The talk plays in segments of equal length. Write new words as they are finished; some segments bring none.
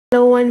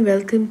Hello and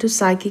welcome to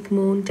Psychic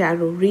Moon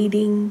Tarot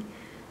reading.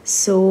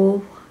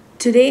 So,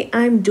 today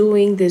I'm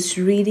doing this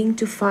reading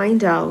to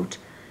find out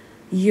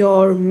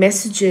your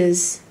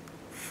messages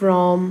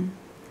from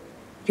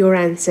your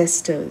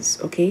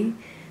ancestors, okay?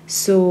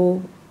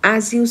 So,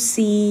 as you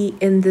see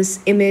in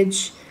this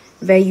image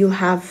where you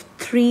have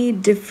three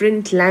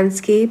different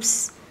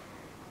landscapes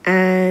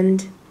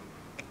and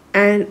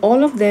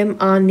all of them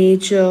are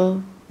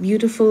nature,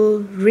 beautiful,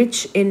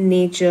 rich in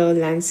nature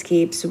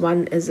landscapes.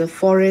 One is a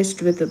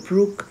forest with a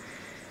brook,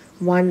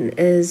 one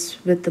is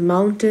with the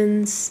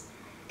mountains,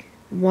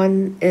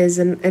 one is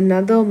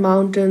another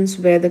mountains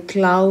where the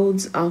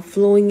clouds are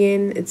flowing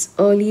in, it's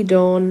early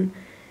dawn,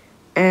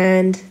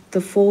 and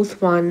the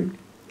fourth one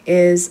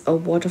is a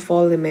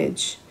waterfall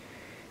image.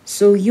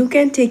 So you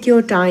can take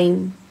your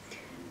time,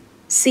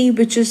 see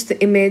which is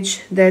the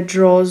image that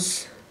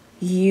draws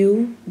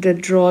you,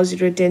 that draws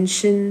your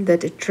attention,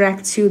 that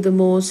attracts you the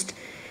most.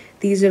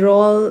 These are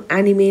all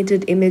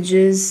animated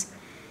images,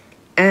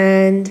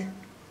 and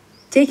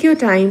take your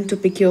time to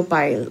pick your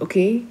pile,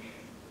 okay?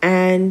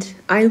 And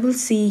I will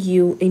see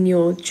you in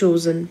your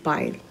chosen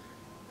pile.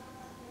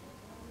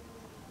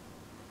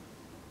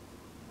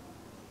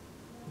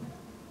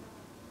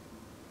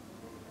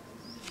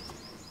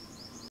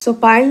 So,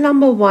 pile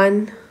number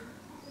one,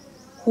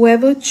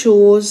 whoever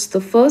chose the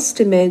first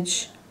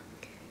image,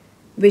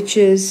 which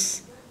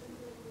is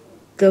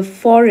the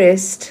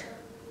forest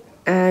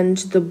and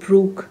the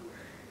brook,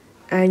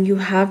 and you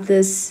have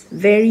this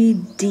very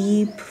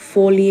deep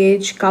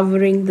foliage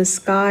covering the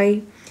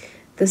sky.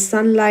 The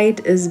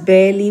sunlight is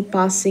barely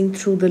passing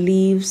through the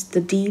leaves, the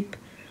deep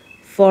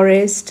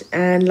forest,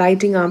 and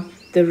lighting up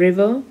the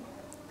river,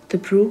 the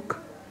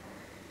brook.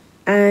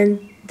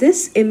 And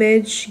this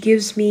image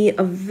gives me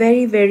a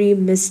very, very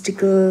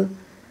mystical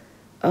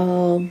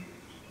uh,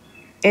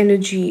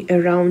 energy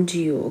around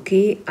you,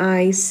 okay?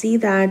 I see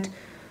that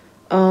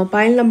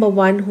pile number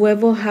one,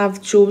 whoever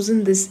have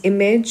chosen this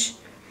image,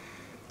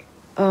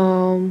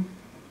 um,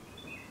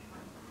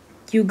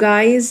 you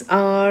guys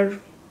are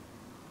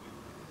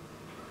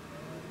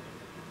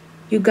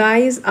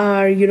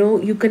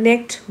you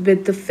connect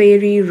with the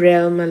fairy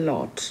realm a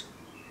lot,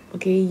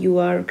 okay?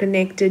 You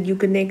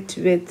connect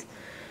with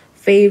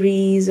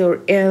fairies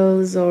or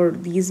elves or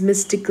these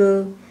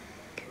mystical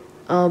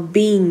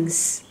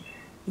beings.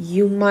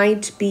 You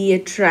might be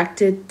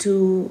attracted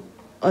to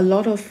a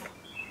lot of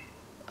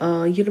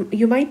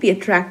you might be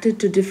attracted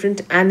to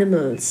different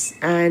animals,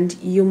 and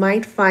you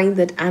might find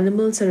that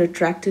animals are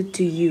attracted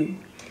to you.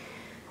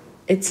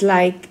 It's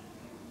like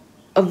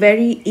a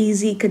very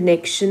easy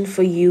connection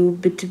for you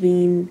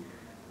between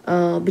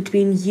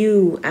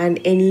you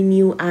and any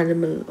new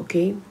animal,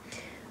 okay?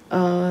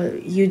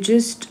 You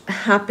just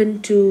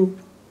happen to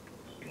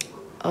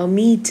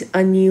meet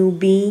a new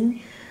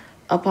being,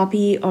 a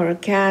puppy or a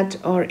cat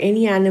or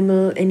any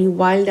animal, any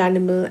wild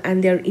animal,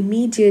 and they're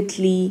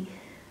immediately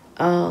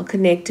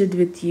connected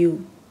with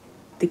you.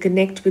 They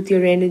connect with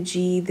your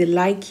energy, they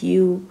like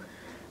you,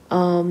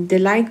 they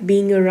like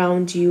being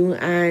around you,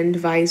 and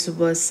vice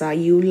versa.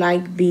 You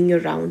like being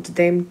around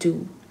them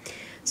too.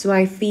 So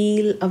I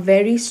feel a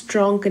very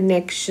strong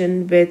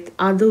connection with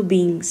other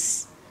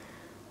beings.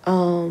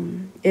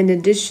 In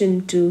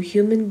addition to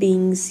human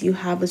beings, you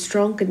have a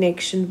strong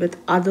connection with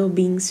other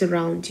beings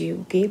around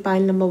you. Okay,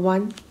 pile number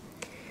one.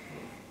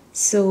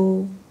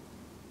 So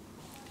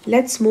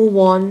let's move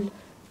on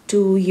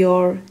to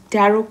your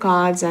tarot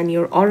cards and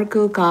your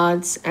oracle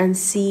cards and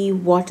see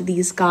what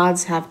these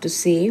cards have to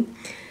say.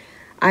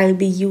 I'll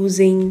be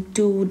using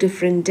two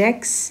different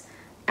decks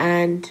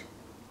and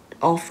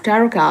of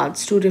tarot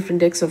cards, two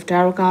different decks of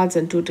tarot cards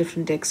and two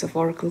different decks of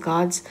oracle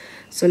cards.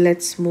 So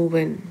let's move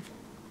in.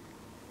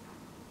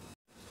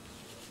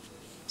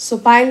 So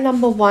pile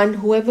number one,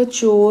 whoever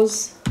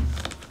chose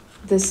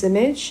this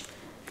image,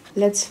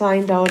 let's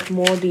find out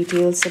more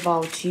details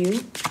about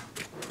you.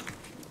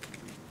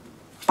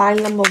 Pile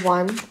number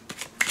one,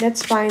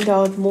 let's find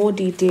out more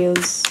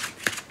details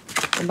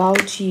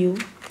about you,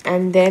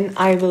 and then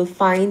I will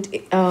find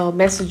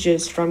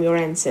messages from your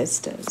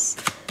ancestors.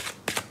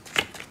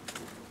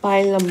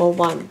 Pile number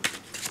one,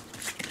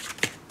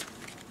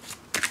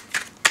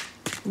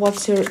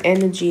 what's your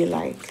energy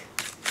like?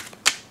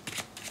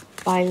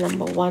 Pile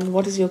number one,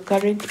 what is your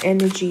current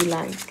energy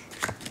like?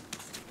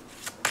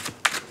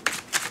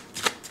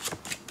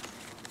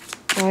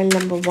 Pile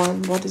number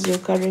one, what is your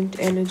current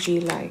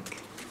energy like?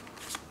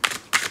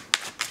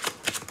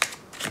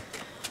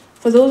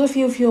 For those of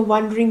you, if you're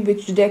wondering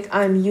which deck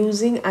I'm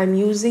using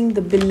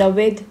the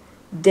Beloved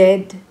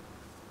Dead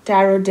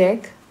Tarot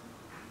deck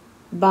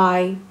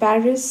by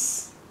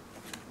Paris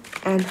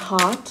and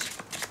Hart.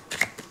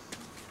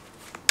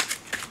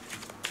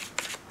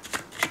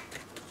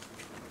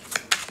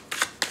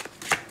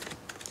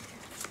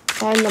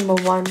 Pile number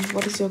one,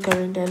 what is your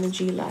current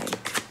energy like?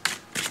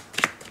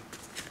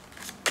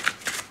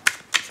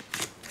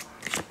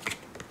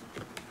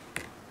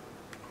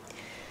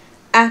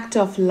 Act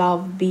of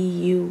love, be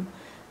you.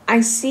 I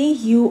see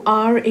you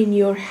are in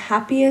your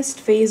happiest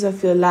phase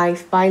of your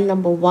life, pile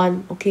number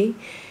one, okay?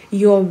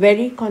 You're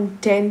very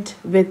content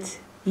with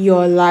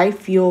your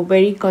life. You're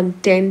very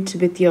content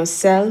with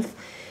yourself.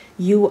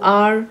 You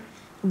are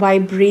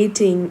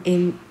vibrating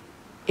in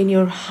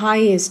your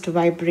highest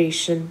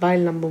vibration, pile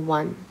number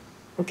one.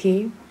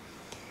 Okay,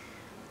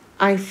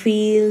 I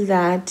feel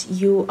that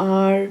you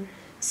are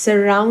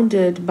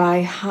surrounded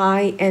by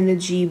high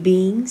energy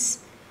beings.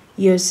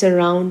 You're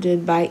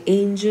surrounded by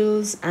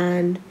angels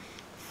and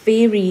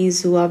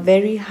fairies who are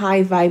very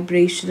high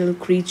vibrational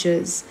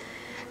creatures,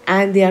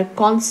 and they are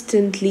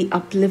constantly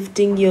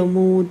uplifting your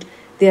mood.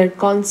 They are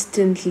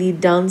constantly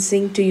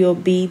dancing to your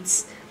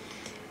beats.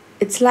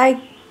 It's like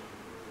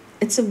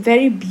it's a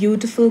very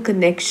beautiful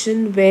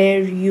connection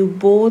where you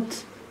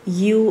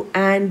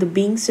and the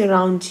beings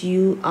around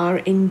you are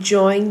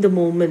enjoying the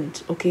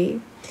moment. Okay,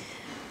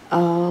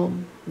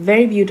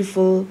 very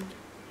beautiful,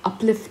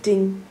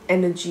 uplifting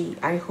energy.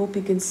 I hope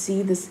you can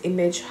see this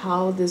image,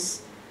 how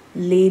this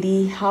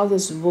lady, how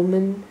this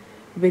woman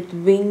with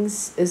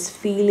wings is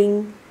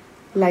feeling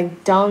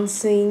like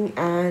dancing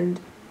and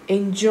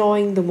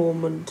enjoying the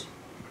moment.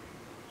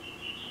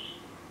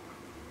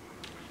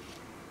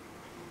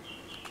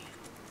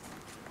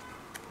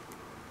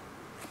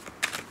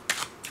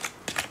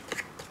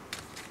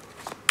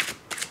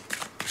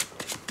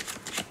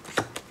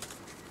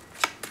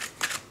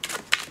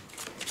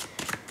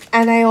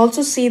 And I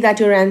also see that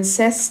your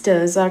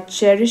ancestors are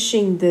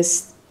cherishing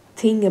this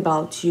thing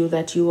about you,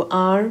 that you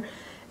are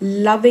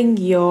loving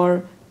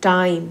your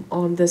time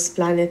on this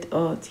planet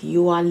Earth.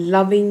 You are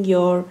loving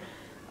your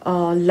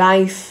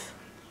life.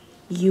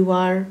 You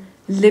are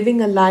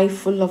living a life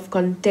full of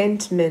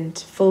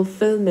contentment,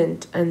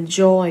 fulfillment, and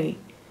joy.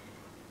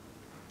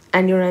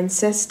 And your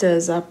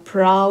ancestors are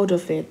proud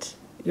of it.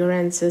 Your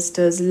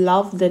ancestors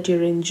love that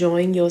you're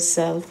enjoying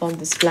yourself on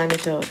this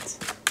planet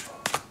Earth.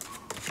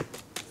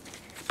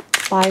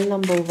 Pile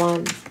number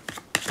one,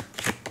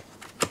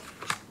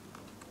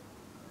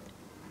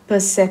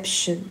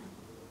 perception.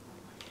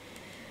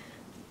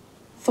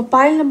 For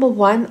pile number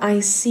one,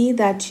 I see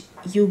that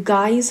you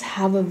guys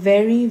have a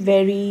very,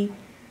 very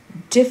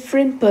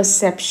different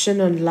perception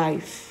on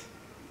life.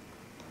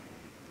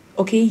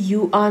 Okay,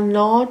 you are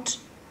not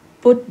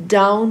put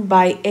down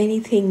by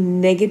anything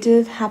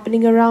negative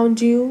happening around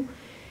you.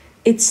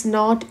 It's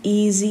not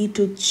easy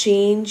to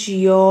change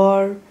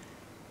your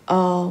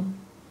uh,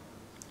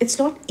 it's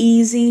not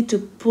easy to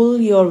pull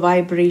your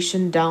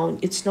vibration down.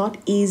 It's not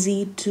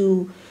easy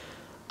to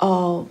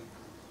uh,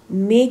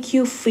 make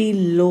you feel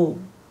low.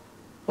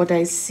 What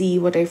I see,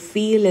 what I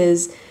feel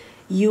is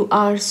you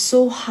are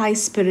so high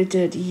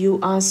spirited. You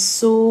are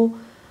so,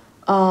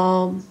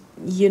 um,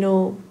 you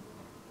know,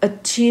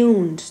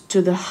 attuned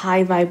to the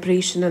high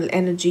vibrational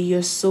energy.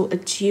 You're so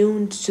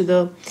attuned to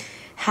the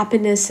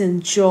happiness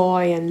and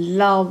joy and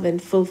love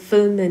and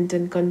fulfillment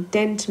and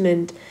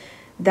contentment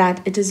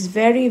that it is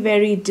very,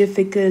 very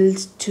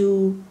difficult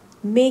to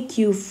make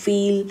you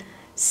feel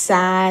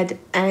sad,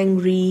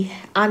 angry,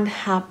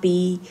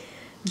 unhappy,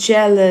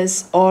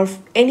 jealous, or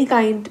any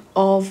kind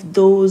of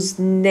those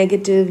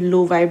negative,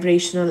 low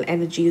vibrational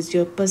energies.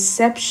 Your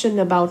perception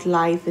about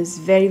life is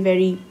very,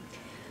 very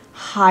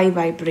high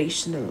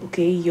vibrational.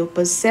 Okay, your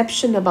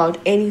perception about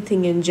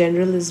anything in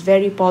general is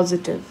very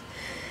positive,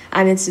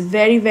 and it's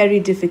very, very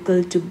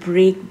difficult to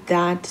break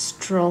that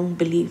strong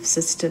belief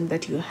system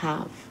that you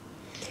have.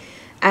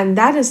 And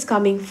that is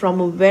coming from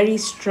a very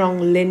strong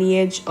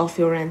lineage of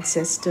your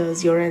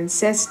ancestors. Your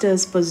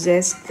ancestors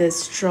possessed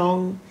this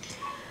strong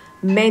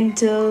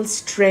mental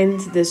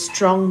strength, this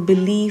strong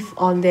belief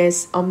on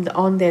this on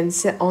them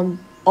on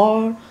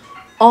or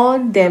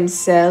on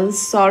themselves.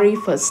 Sorry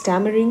for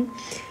stammering.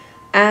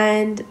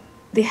 And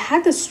they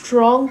had a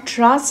strong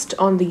trust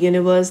on the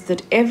universe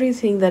that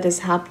everything that is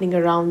happening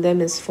around them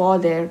is for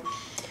their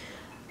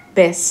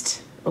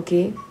best.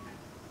 Okay,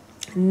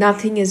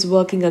 nothing is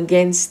working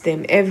against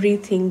them.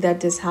 Everything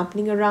that is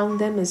happening around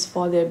them is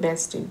for their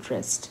best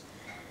interest.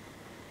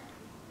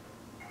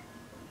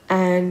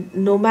 And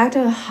no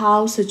matter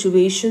how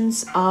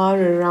situations are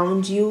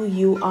around you,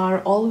 you are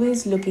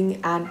always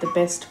looking at the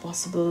best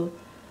possible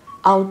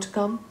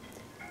outcome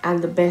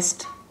and the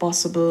best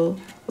possible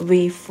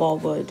way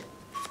forward.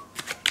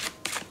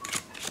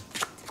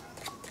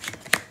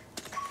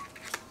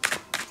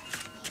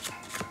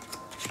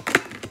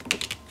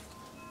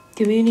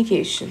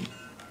 Communication.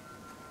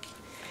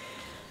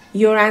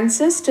 Your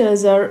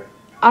ancestors are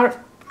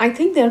I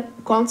think they're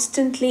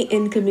constantly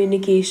in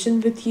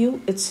communication with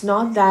you. It's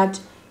not that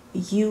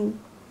you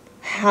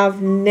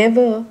have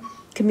never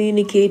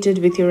communicated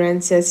with your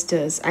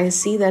ancestors. I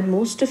see that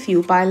most of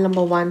you, pile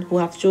number one, who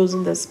have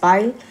chosen this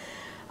pile,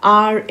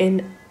 are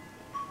in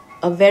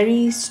a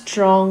very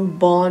strong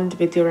bond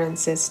with your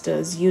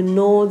ancestors. You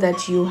know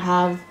that you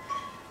have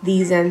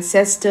these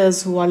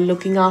ancestors who are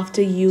looking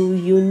after you.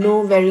 You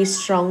know very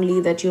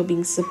strongly that you're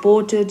being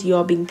supported,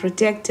 you're being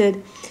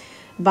protected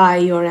by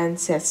your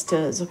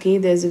ancestors. Okay,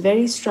 there's a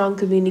very strong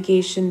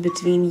communication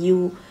between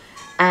you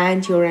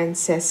and your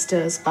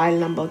ancestors, pile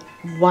number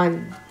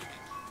one.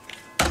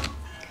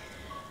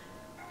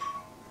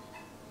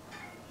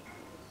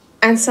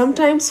 And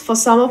sometimes for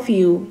some of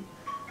you,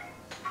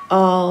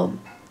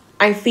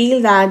 I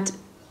feel that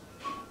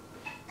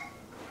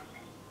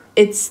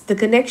It's the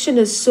connection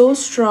is so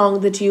strong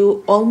that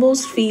you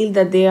almost feel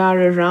that they are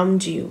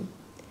around you.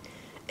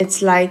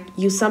 It's like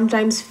you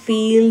sometimes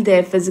feel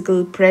their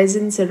physical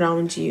presence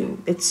around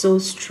you. It's so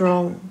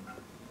strong.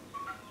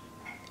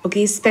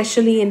 Okay,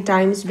 especially in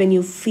times when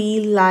you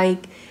feel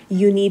like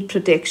you need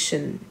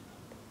protection.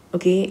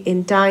 Okay,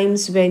 in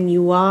times when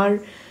you are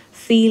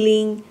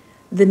feeling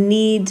the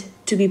need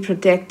to be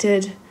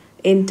protected,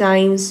 in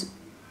times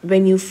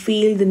when you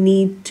feel the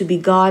need to be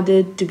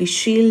guarded, to be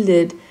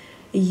shielded,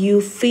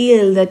 you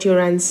feel that your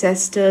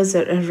ancestors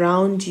are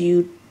around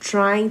you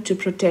trying to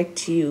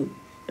protect you.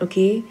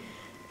 Okay,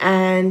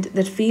 and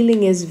that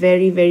feeling is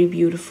very, very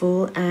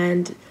beautiful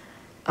and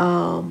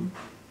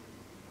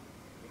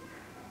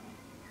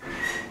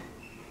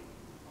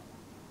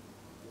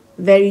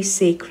very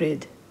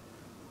sacred.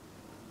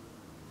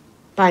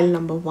 Pile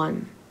number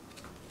one,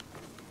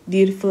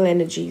 beautiful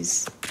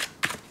energies.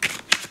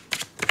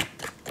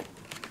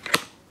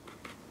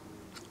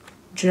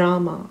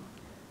 Drama.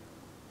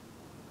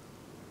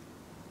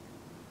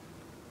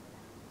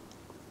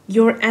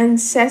 Your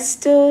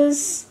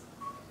ancestors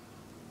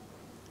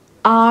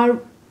are,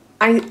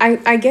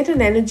 I get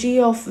an energy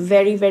of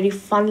very, very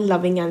fun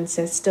loving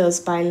ancestors.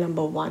 Pile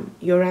number one,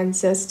 your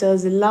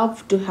ancestors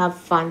love to have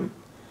fun.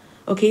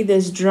 Okay,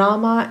 this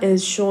drama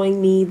is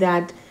showing me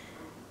that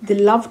they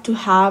love to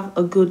have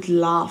a good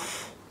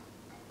laugh.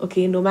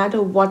 Okay, no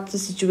matter what the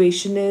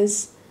situation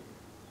is,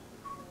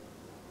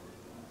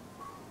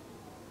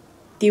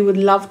 they would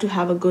love to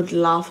have a good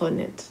laugh on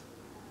it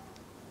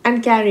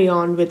and carry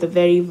on with a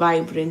very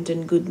vibrant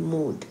and good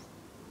mood.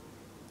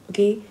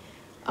 Okay,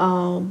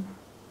 um,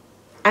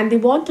 and they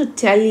want to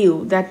tell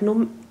you that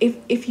no,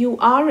 if you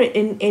are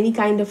in any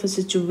kind of a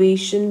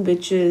situation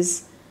which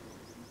is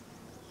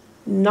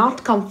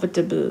not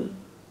comfortable,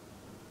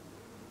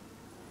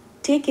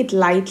 take it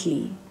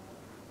lightly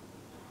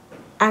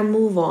and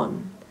move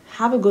on.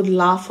 Have a good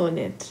laugh on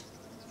it.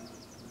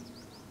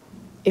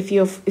 If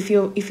you're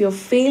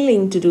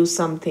failing to do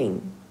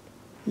something,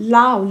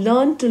 laugh,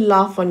 learn to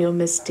laugh on your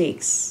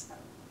mistakes.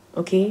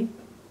 Okay,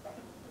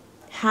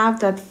 have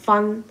that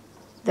fun,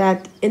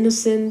 that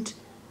innocent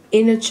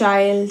inner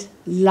child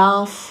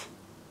laugh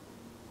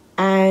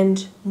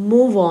and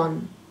move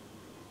on.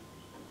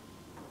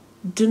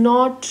 Do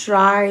not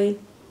try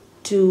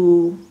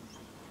to,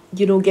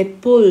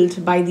 get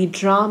pulled by the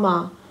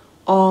drama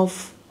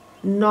of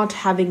not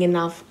having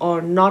enough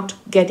or not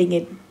getting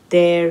it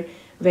there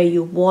where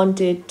you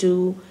want it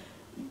to.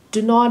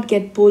 Do not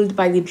get pulled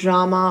by the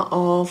drama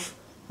of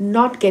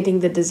not getting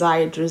the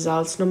desired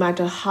results, no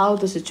matter how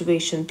the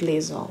situation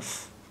plays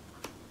off.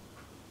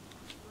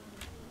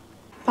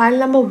 Pile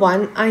number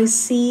one, I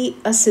see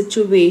a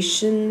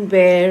situation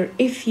where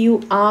if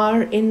you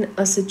are in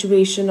a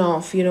situation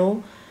of,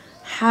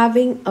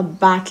 having a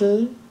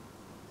battle,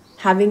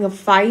 having a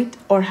fight,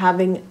 or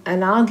having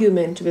an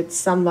argument with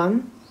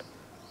someone,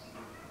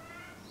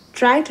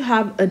 try to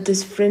have a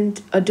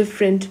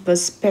different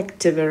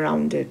perspective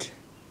around it.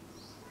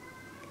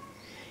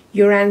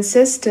 Your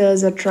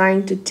ancestors are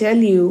trying to tell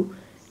you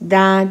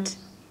that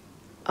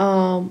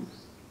how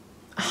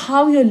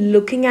you're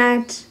looking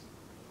at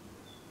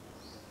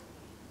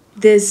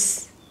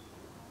this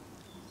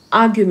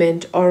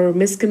argument or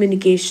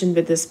miscommunication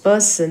with this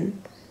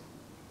person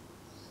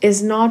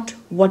is not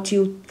what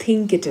you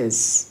think it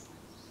is.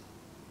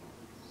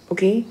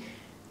 Okay?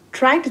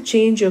 Try to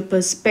change your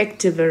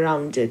perspective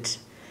around it.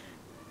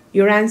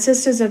 Your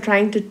ancestors are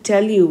trying to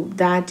tell you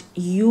that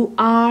you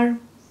are,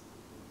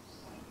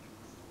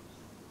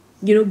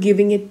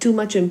 giving it too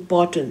much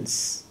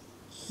importance.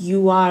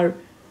 You are,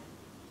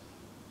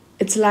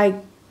 it's like,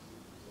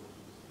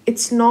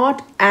 it's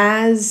not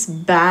as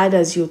bad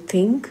as you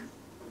think.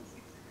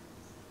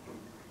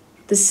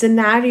 The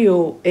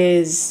scenario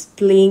is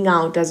playing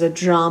out as a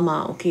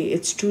drama, okay?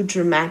 It's too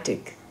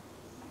dramatic.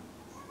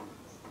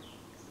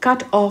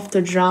 Cut off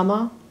the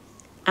drama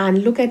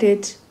and look at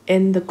it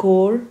in the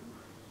core,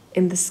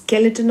 in the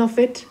skeleton of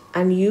it,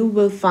 and you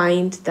will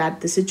find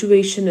that the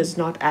situation is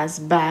not as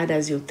bad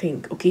as you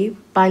think, okay?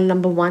 Pile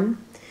number one.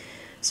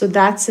 So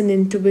that's an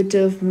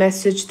intuitive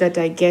message that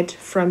I get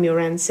from your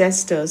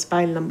ancestors,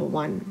 pile number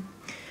one.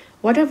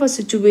 Whatever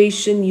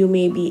situation you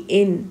may be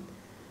in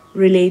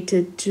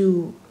related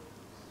to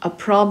a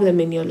problem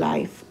in your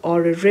life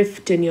or a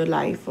rift in your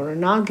life or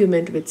an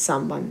argument with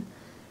someone,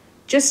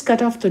 just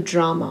cut off the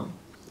drama,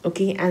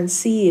 okay, and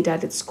see it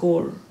at its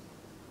core.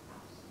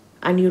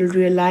 And you'll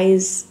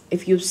realize,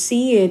 if you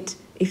see it,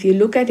 if you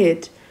look at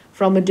it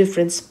from a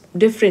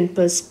different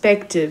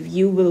perspective,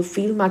 you will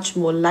feel much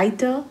more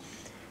lighter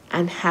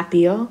and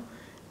happier,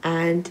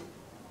 and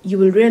you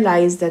will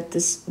realize that the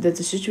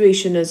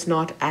situation is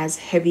not as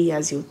heavy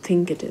as you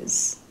think it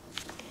is.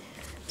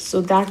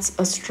 So that's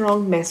a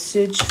strong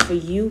message for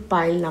you,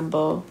 pile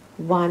number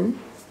one.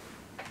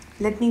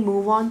 Let me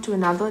move on to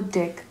another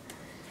deck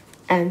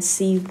and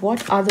see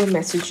what other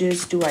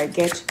messages do I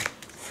get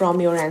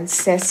from your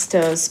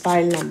ancestors,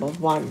 pile number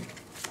one.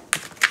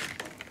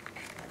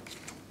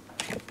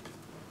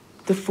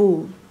 The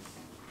Fool.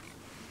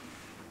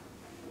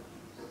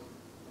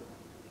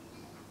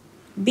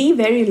 Be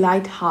very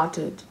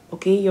light-hearted.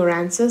 Okay, your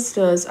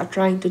ancestors are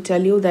trying to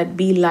tell you that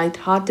be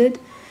light-hearted,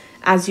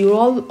 as you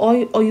all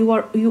or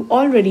you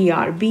already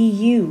are. Be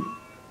you.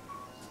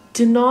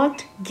 Do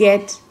not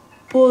get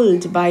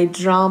pulled by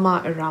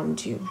drama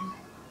around you.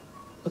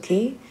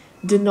 Okay,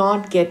 do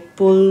not get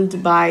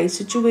pulled by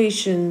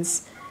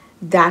situations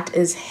that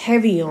is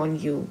heavy on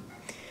you.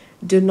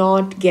 Do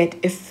not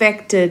get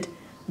affected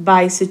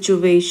by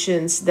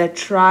situations that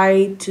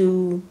try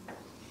to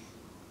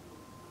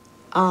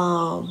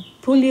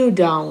pull you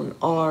down,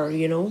 or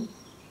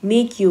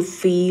make you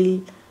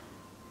feel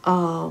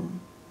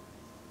um,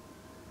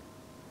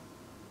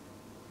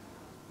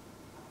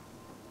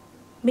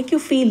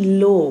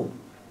 low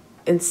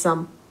in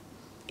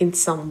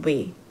some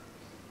way.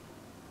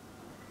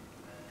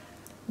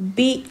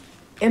 Be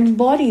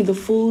Embody the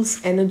fool's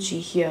energy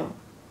here.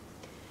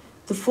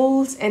 The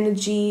fool's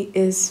energy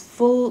is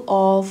full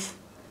of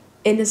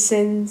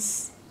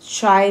innocence,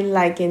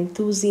 childlike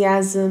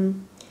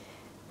enthusiasm,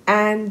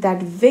 and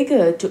that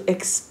vigor to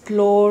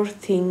explore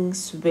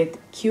things with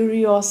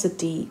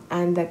curiosity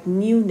and that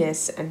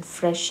newness and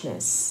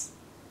freshness.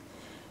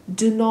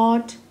 Do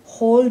not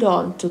hold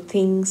on to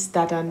things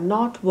that are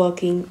not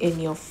working in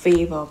your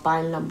favor.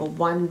 Pile number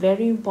one,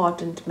 very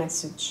important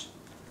message.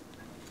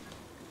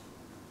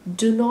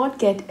 Do not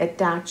get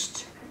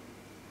attached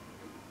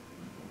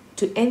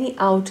to any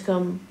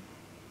outcome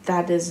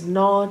that is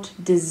not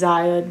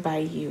desired by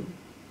you.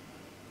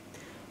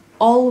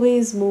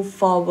 Always move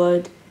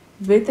forward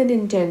with an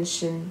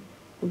intention,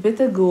 with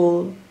a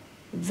goal,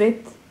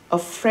 with a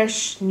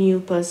fresh new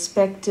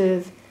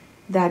perspective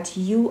that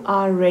you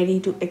are ready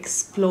to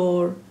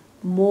explore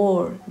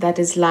more that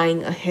is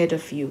lying ahead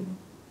of you.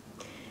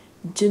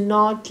 Do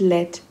not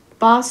let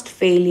past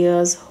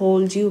failures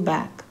hold you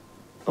back.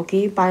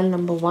 Okay, pile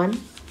number one.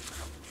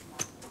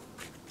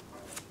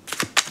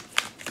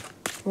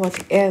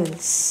 What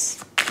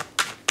else?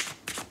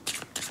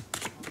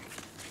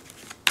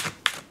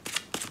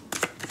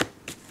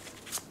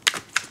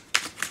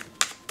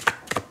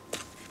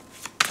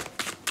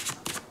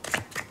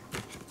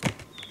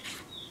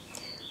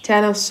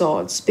 Ten of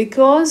Swords.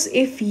 Because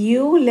if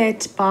you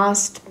let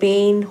past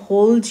pain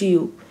hold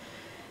you,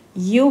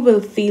 you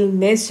will feel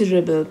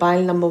miserable.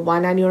 Pile number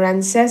one. And your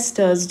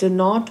ancestors do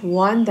not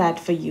want that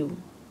for you.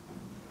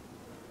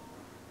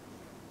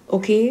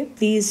 Okay?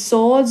 These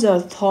swords are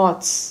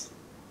thoughts.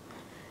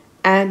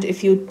 And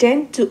if you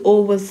tend to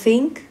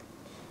overthink,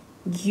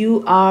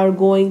 you are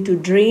going to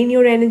drain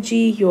your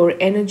energy. Your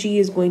energy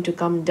is going to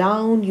come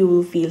down. You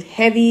will feel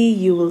heavy.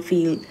 You will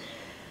feel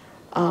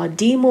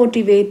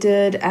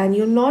demotivated, and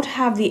you'll not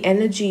have the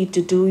energy to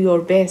do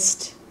your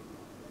best.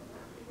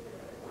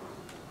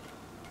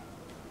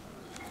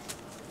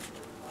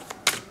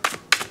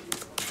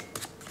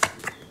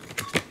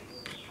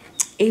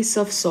 Ace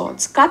of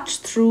Swords. Cut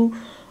through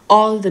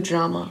all the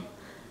drama.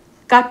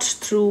 Cut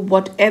through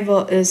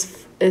whatever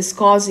is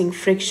causing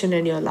friction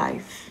in your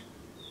life.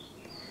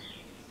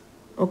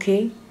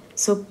 Okay,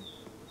 so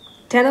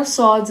Ten of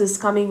Swords is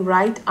coming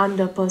right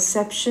under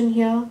perception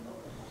here,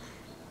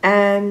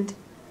 and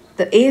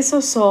the Ace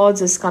of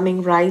Swords is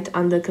coming right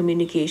under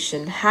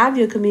communication. Have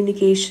your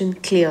communication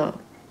clear.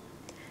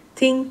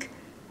 Think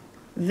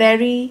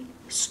very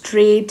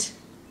straight.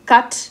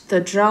 Cut the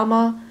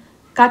drama.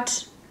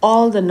 Cut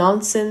all the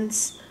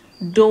nonsense.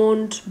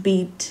 Don't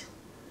beat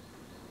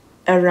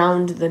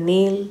around the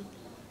nail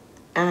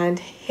and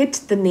hit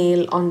the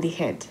nail on the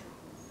head.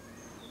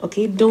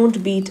 Okay,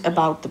 don't beat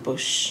about the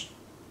bush.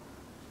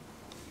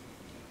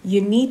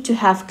 You need to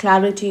have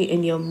clarity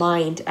in your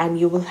mind, and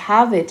you will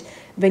have it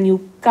when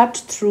you cut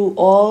through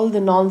all the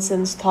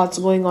nonsense thoughts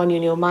going on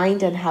in your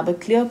mind and have a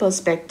clear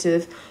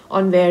perspective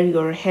on where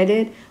you're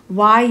headed,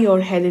 why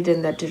you're headed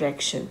in that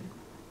direction.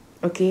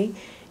 Okay,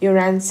 your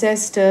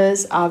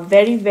ancestors are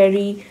very,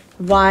 very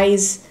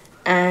wise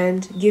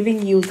and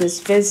giving you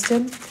this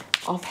wisdom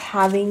of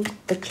having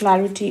the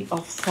clarity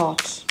of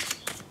thought.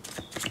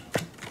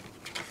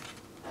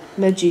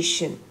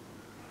 Magician.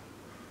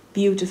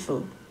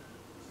 Beautiful.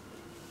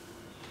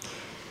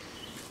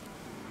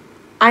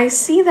 I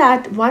see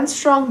that one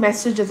strong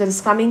message that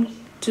is coming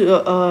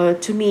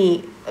to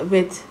me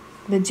with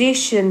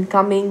Magician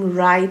coming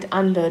right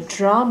under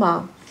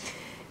drama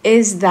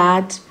is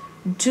that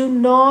do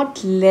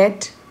not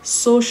let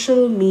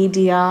social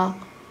media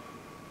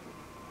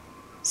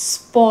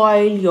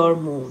spoil your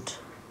mood.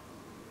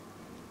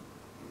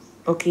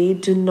 Okay,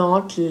 do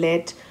not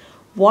let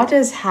what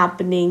is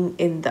happening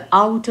in the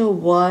outer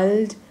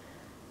world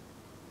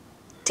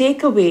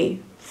take away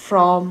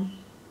from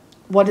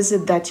what is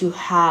it that you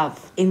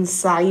have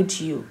inside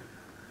you.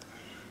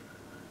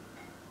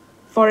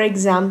 For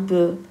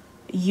example,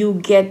 you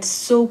get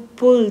so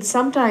pulled,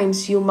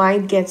 sometimes you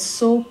might get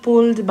so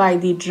pulled by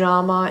the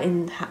drama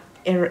in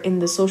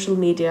the social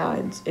media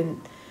and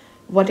in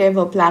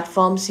whatever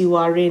platforms you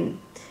are in,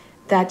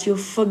 that you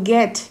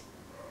forget,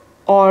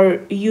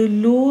 or you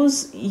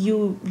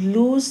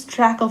lose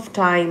track of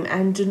time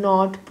and do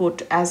not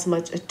put as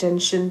much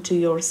attention to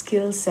your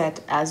skill set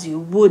as you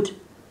would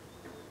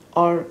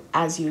or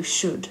as you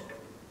should.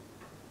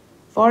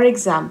 For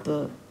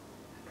example,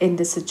 in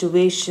this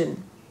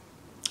situation,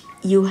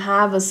 you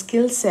have a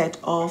skill set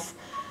of,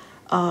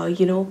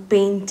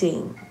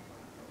 painting,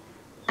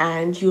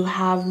 and you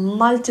have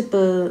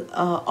multiple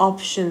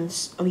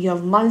options, or you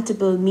have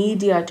multiple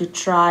media to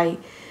try,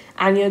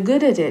 and you're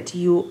good at it.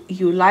 You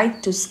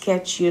like to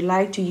sketch, you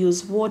like to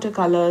use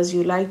watercolors,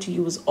 you like to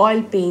use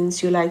oil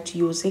paints, you like to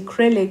use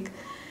acrylic,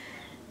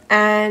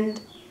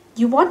 and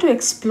you want to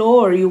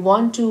explore,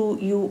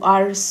 you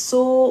are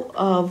so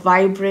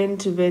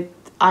vibrant with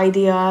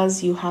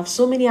ideas, you have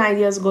so many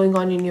ideas going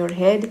on in your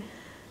head.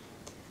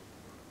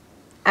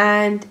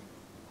 And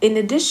in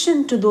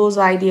addition to those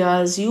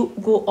ideas, you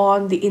go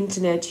on the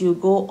internet, you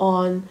go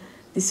on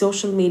the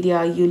social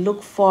media, you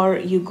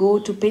go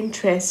to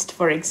Pinterest,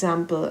 for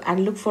example,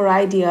 and look for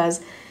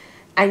ideas,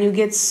 and you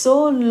get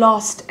so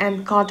lost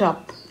and caught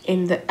up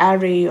in the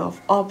array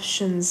of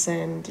options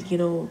and,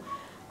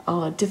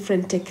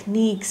 different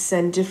techniques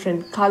and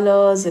different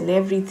colors and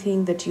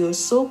everything, that you're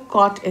so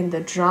caught in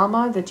the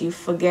drama that you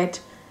forget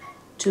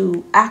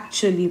to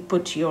actually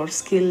put your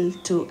skill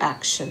to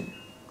action.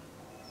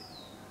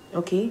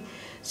 Okay,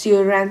 so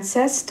your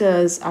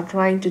ancestors are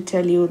trying to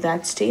tell you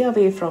that stay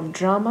away from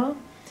drama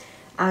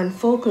and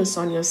focus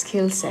on your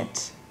skill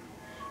set.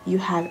 You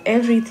have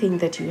everything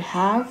that you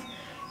have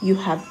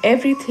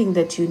everything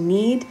that you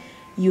need,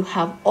 you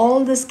have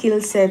all the skill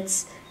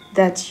sets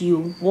that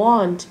you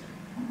want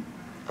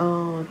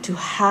to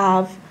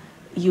have.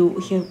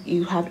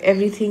 You have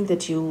everything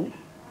that you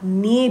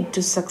need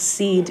to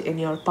succeed in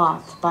your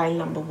path, pile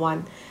number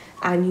one,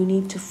 and you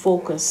need to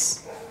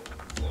focus.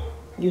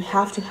 You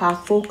have to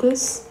have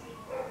focus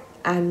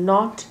and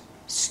not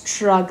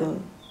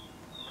struggle,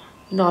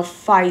 not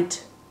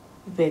fight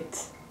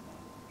with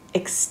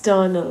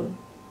external,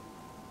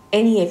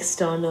 any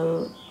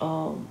external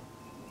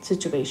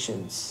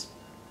situations.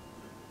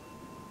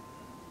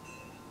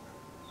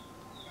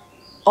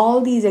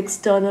 All these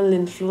external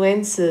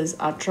influences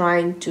are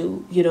trying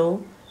to,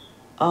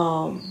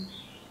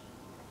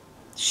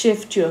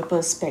 shift your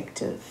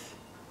perspective,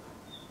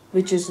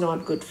 which is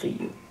not good for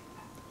you.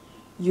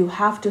 You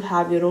have to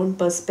have your own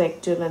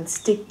perspective and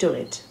stick to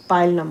it.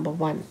 Pile number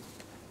one.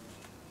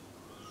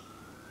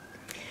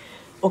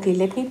 Okay,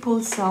 let me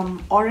pull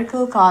some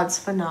oracle cards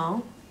for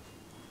now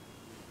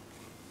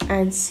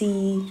and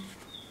see.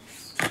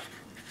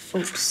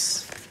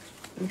 Oops.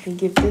 Let me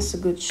give this a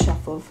good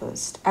shuffle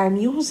first. I'm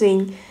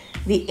using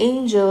the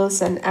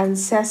Angels and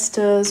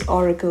Ancestors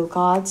Oracle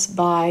cards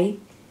by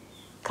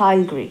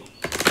Kyle Gray.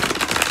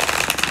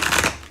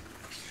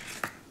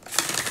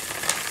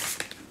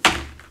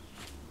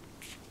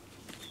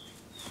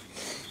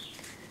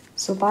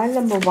 So pile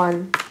number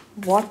one,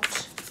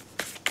 what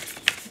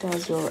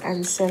does your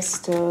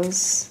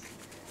ancestors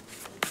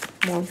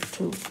want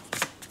to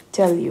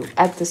tell you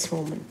at this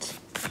moment?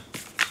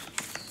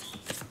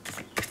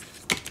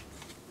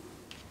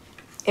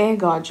 Air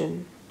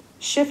Guardian,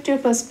 shift your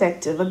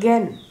perspective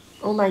again.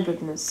 Oh my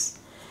goodness.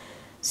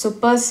 So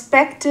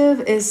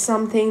perspective is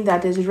something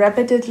that is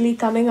repeatedly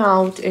coming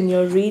out in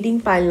your reading,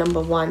 pile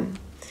number one.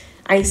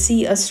 I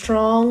see a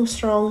strong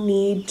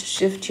need to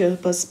shift your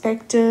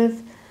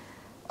perspective,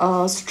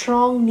 a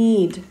strong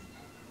need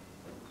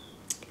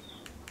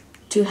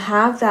to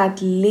have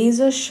that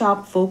laser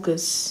sharp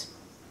focus.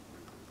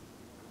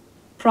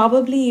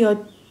 Probably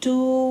your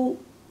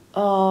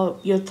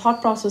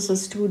thought process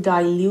is too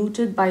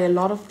diluted by a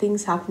lot of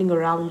things happening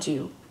around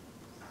you.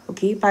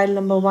 Okay, pile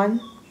number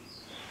one.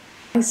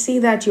 I see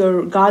that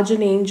your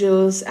guardian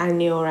angels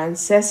and your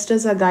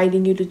ancestors are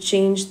guiding you to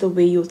change the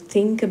way you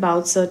think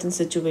about certain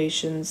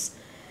situations,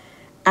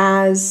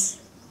 as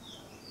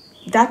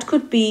that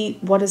could be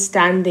what is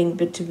standing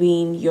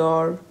between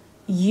you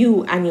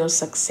and your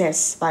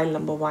success, pile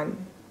number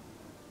one.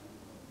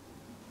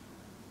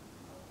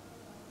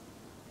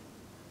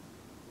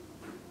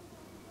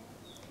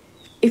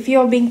 If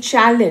you're being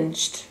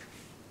challenged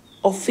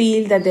or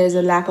feel that there's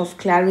a lack of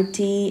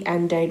clarity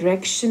and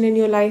direction in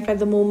your life at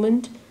the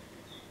moment,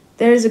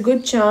 there is a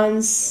good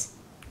chance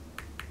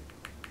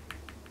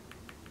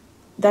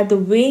that the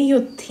way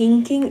you're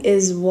thinking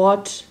is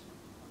what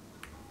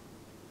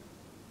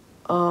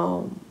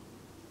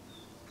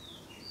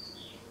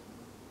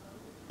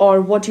or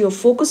what you're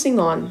focusing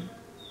on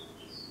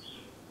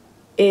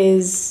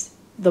is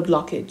the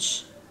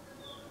blockage.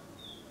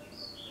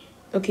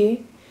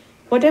 Okay?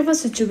 Whatever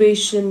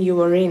situation you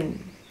are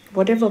in,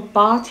 whatever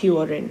path you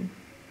are in,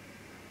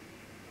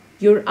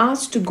 you're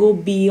asked to go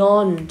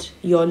beyond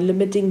your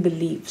limiting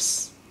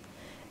beliefs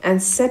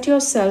and set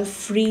yourself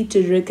free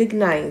to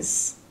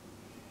recognize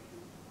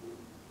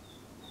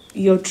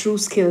your true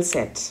skill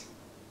set.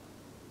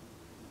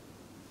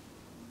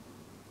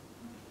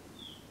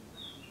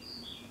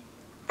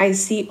 I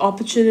see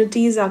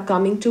opportunities are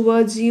coming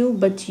towards you,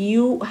 but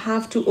you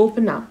have to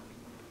open up.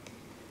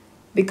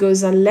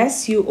 Because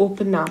unless you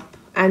open up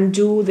and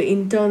do the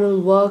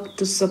internal work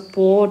to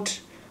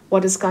support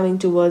what is coming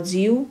towards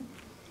you,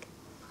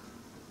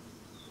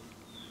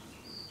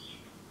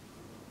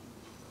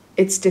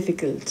 it's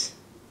difficult.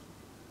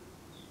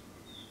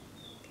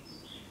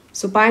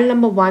 So pile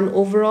number one,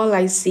 overall,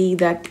 I see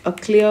that a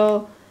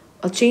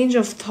change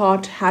of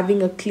thought,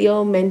 having a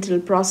clear mental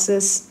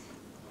process,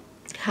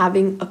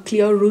 having a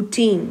clear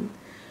routine,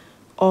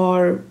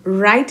 or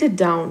write it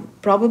down.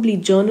 Probably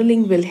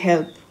journaling will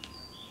help.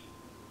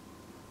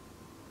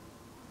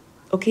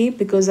 Okay,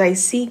 because I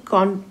see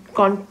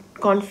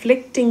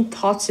conflicting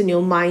thoughts in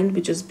your mind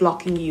which is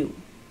blocking you.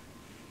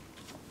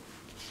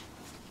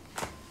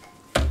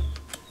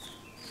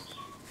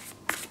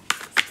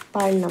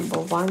 Pile number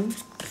one.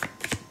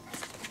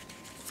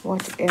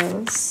 What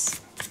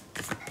else?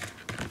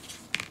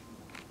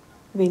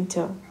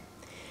 Winter.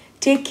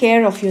 Take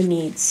care of your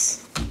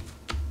needs.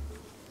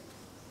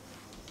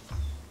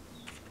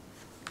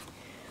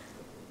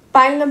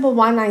 Pile number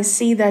one, I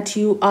see that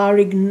you are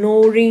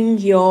ignoring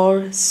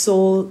your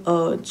soul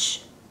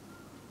urge.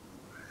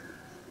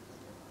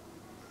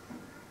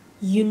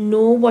 You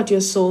know what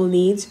your soul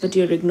needs, but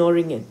you're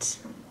ignoring it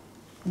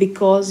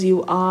because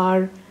you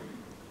are,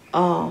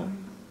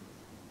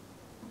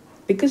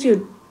 because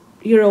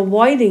you're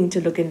avoiding to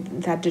look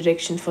in that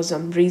direction for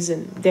some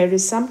reason. There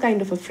is some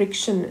kind of a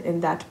friction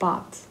in that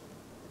path.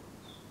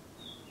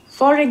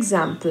 For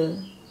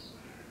example,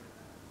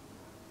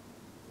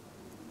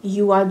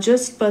 you are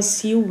just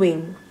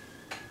pursuing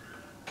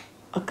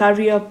a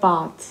career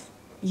path.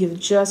 You've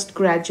just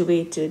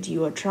graduated.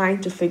 You are trying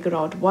to figure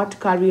out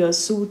what career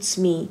suits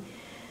me.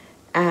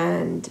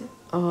 And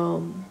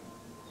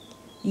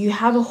you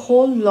have a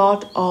whole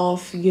lot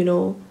of,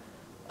 you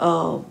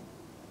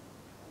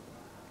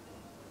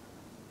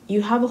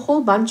have a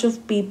whole bunch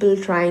of people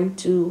trying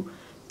to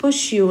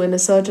push you in a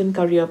certain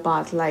career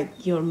path.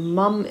 Like your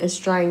mom is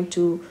trying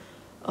to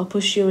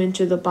push you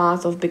into the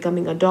path of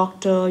becoming a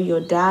doctor. Your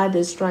dad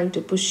is trying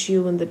to push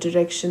you in the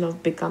direction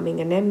of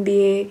becoming an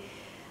MBA,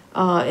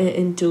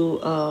 into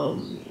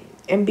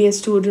MBA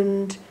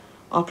student,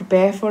 or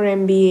prepare for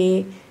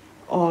MBA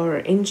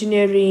or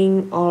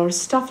engineering or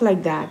stuff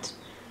like that.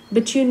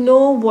 But you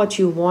know what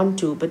you want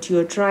to, but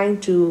you're trying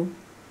to,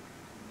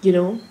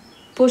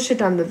 push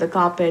it under the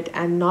carpet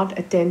and not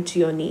attend to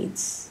your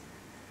needs.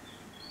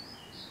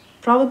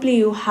 Probably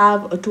you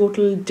have a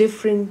total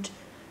different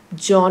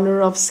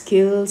genre of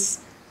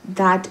skills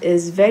that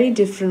is very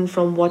different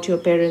from what your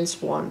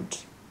parents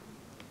want.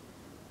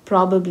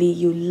 Probably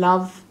you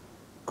love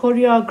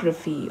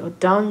choreography or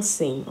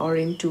dancing or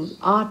into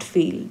art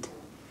field,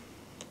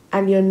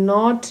 and you're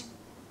not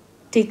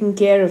taking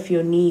care of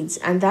your needs,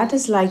 and that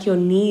is like your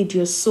need,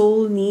 your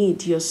soul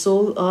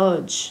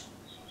urge.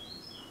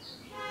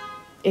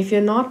 If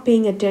you're not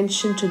paying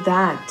attention to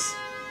that,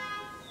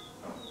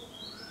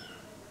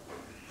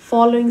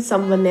 following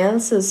someone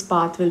else's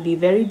path will be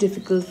very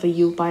difficult for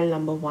you. Pile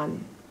number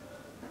one.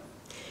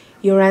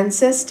 Your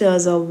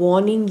ancestors are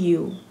warning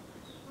you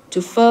to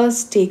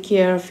first take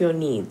care of your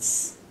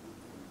needs.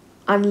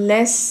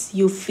 Unless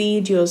you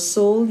feed your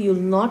soul, you'll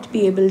not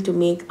be able to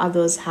make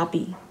others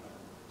happy.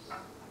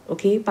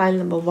 Okay, pile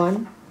number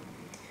one.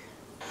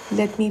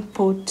 Let me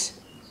pull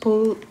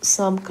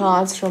some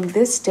cards from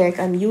this deck.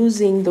 I'm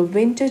using the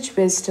Vintage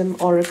Wisdom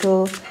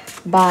Oracle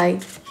by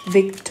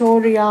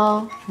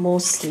Victoria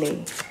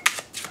Mosley.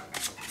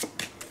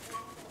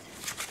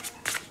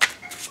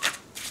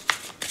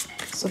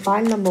 So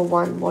pile number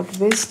one, what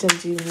wisdom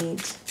do you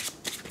need?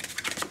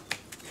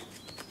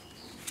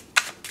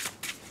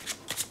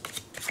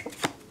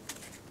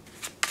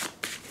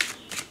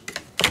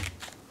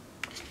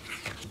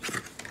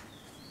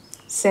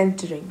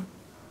 Centering.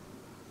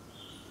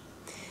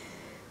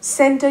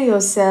 Center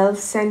yourself,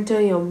 center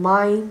your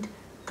mind,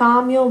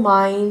 calm your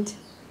mind,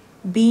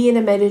 be in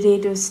a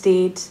meditative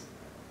state,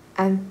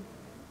 and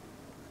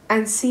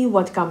see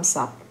what comes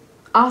up.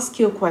 Ask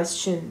your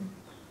question.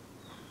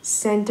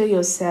 Center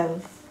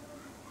yourself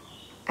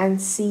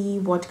and see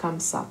what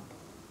comes up.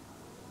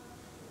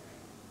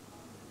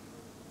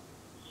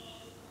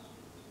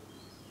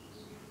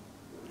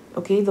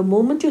 Okay, the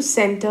moment you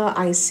center,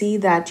 I see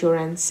that your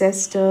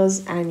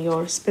ancestors and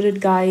your spirit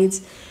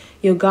guides,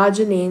 your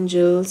guardian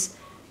angels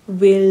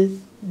will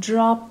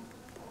drop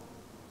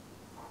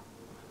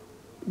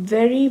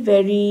very,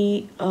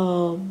 very,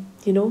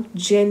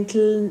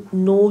 gentle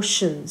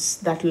notions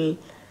that will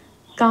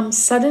come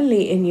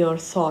suddenly in your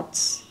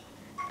thoughts,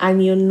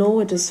 and you know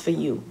it is for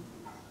you.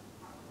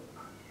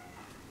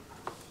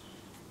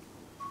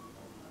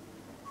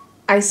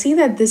 I see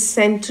that this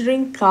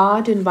centering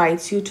card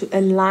invites you to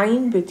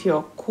align with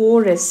your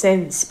core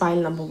essence, pile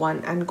number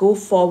one, and go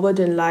forward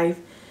in life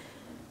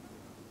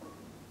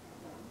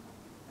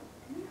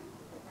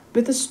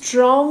with a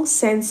strong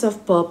sense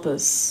of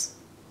purpose.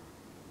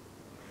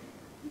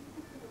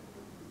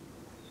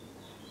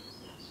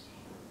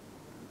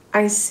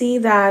 I see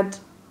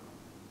that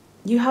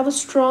you have a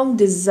strong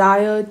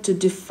desire to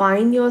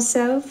define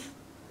yourself,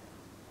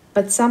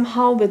 but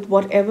somehow with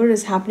whatever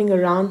is happening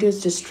around you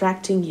is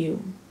distracting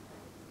you.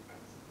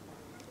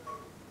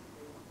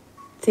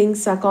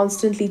 Things are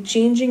constantly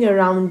changing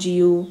around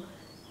you,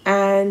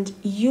 and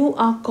you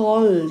are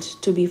called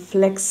to be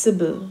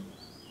flexible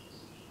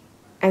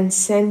and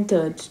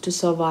centered to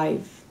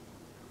survive.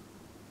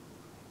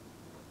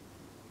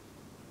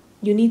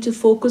 You need to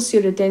focus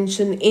your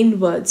attention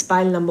inwards,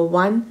 pile number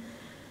one,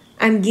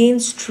 and gain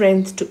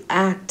strength to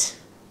act.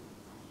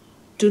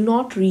 Do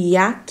not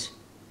react,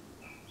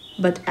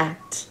 but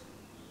act.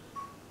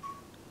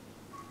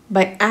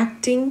 By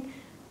acting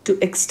to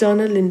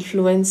external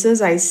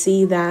influences, I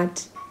see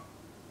that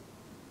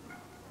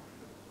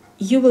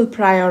you will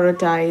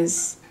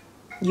prioritize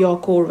your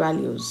core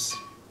values.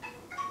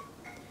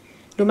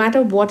 No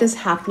matter what is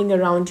happening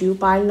around you,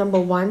 pile number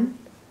one,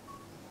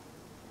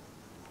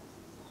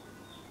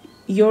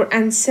 your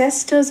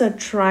ancestors are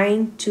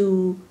trying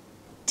to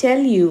tell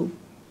you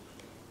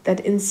that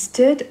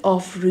instead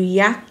of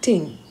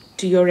reacting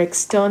to your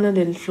external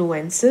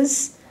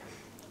influences,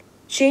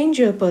 change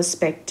your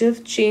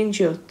perspective, change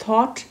your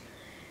thought,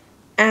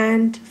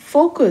 and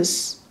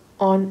focus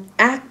on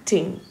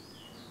acting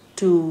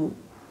to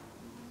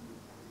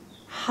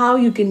how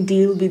you can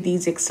deal with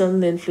these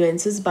external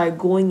influences by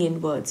going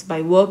inwards,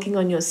 by working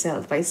on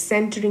yourself, by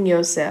centering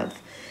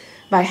yourself,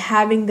 by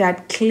having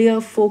that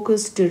clear,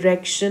 focused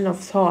direction of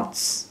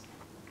thoughts,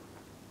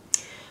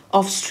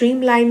 of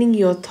streamlining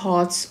your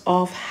thoughts,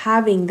 of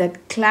having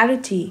that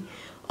clarity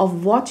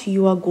of what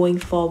you are going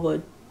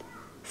forward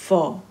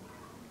for,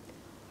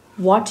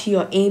 what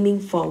you're aiming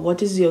for,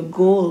 what is your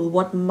goal,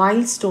 what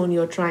milestone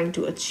you're trying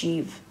to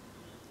achieve.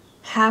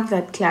 Have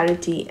that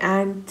clarity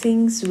and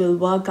things will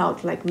work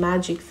out like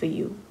magic for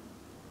you.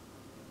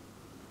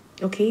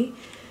 Okay,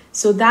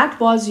 so that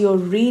was your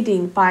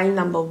reading, pile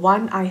number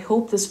one. I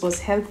hope this was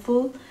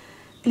helpful.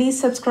 Please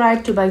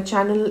subscribe to my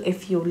channel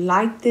if you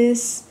like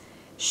this.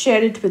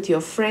 Share it with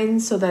your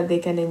friends so that they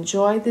can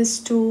enjoy this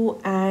too.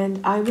 And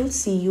I will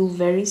see you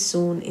very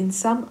soon in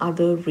some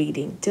other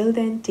reading. Till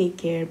then, take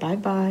care. Bye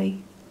bye.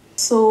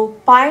 So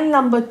pile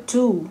number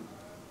two,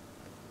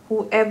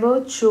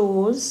 whoever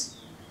chose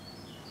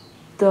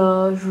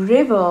the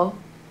river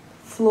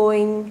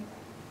flowing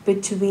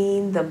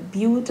between the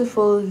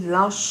beautiful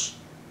lush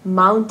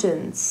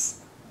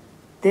mountains,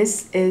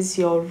 this is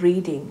your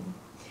reading.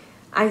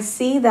 I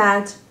see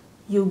that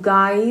you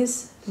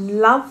guys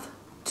love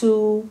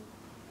to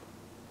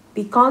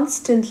be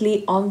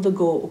constantly on the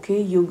go, okay?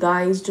 You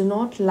guys do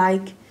not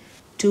like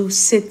to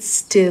sit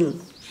still.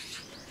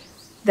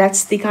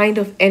 That's the kind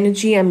of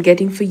energy I'm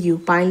getting for you,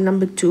 pile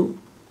number two.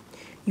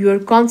 You are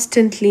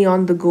constantly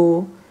on the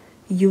go.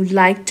 You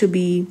like to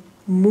be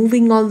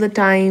moving all the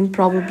time.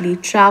 Probably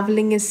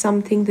traveling is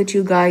something that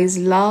you guys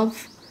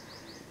love.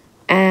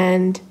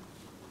 And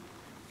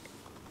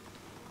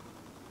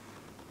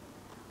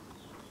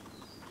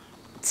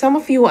some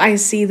of you, I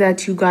see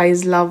that you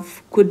guys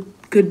love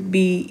could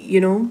be,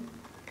 you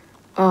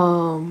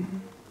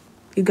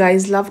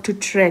guys love to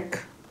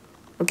trek.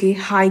 Okay,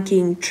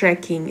 hiking,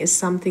 trekking is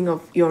something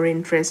of your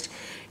interest.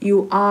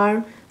 You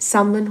are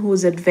someone who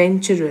is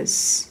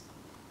adventurous.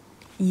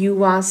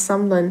 You are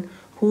someone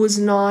who is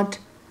not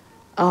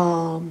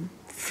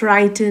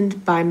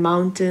frightened by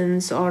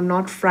mountains or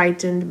not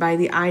frightened by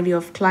the idea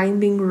of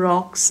climbing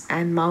rocks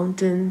and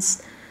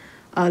mountains.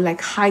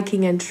 Like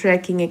hiking and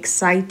trekking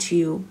excite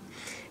you.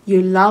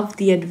 You love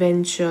the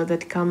adventure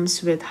that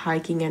comes with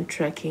hiking and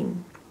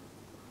trekking.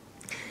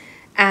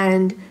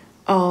 And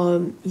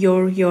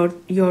your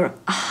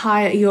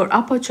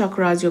upper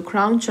chakras, your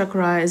crown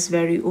chakra is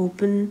very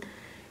open.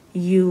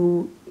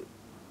 You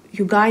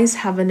guys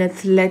have an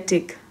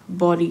athletic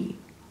body.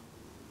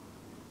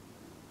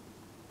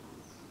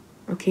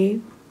 Okay,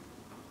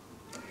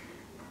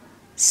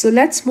 so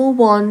let's move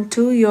on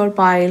to your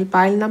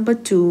pile number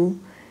two,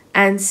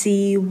 and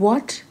see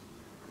what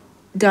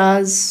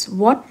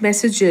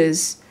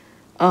messages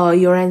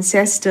your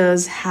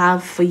ancestors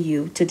have for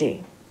you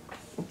today.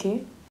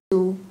 Okay,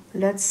 so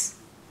let's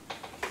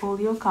pull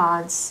your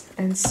cards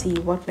and see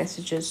what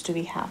messages do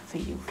we have for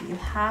you.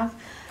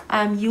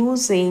 I'm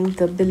using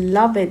the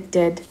Beloved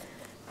Dead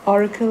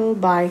Oracle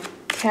by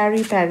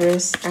Carrie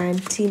Paris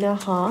and Tina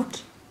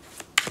Hart.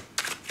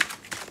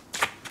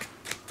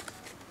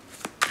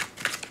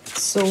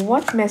 So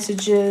what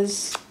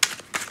messages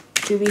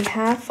do we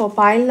have for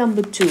pile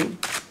number two?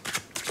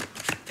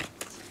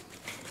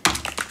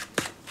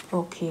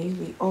 Okay,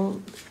 we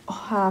all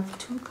have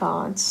two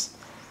cards,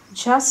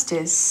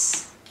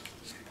 Justice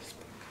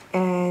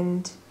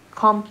and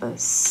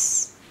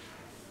Compass.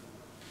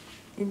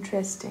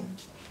 Interesting.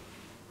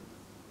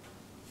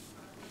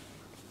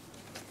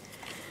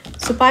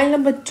 So pile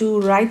number two,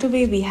 right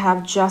away we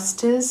have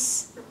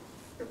Justice,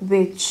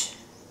 which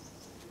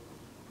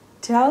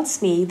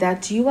tells me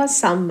that you are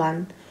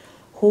someone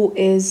who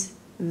is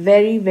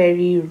very,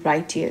 very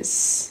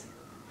righteous.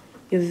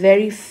 You're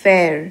very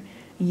fair.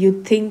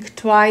 You think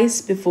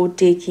twice before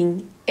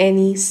taking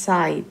any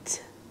side.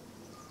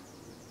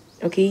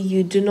 Okay,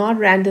 you do not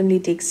randomly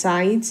take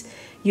sides.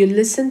 You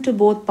listen to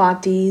both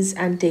parties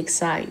and take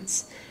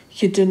sides.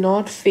 You do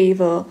not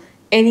favor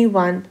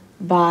anyone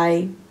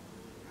by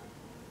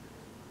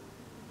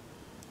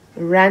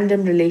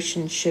random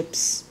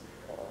relationships,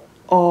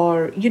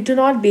 or you do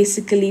not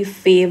basically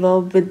favor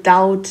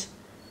without,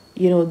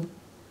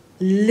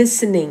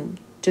 listening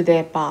to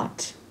their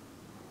part.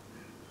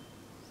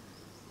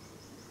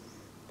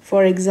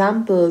 For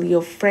example,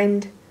 your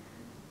friend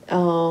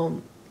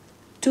um,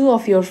 two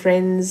of your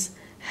friends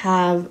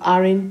have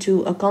are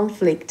into a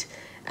conflict,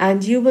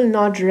 and you will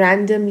not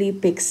randomly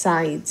pick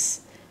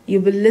sides. You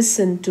will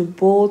listen to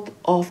both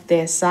of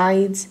their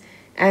sides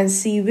and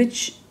see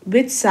which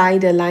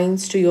side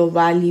aligns to your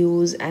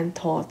values and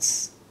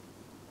thoughts.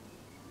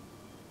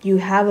 You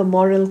have a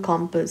moral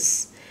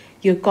compass.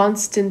 You're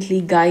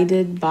constantly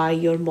guided by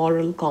your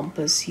moral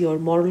compass. Your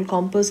moral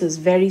compass is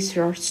very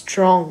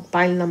strong,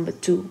 pile number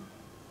 2.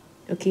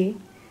 Okay?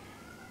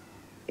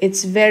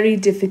 It's very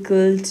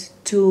difficult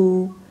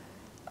to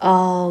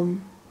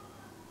um,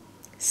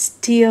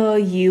 steer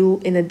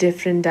you in a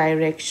different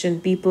direction.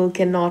 People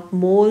cannot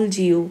mold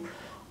you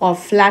or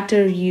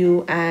flatter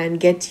you and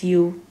get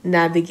you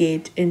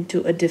navigate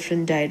into a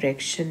different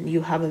direction.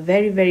 You have a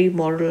very, very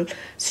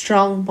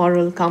strong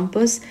moral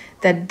compass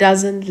that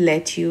doesn't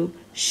let you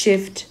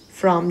shift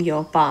from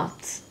your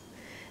path.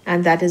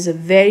 And that is a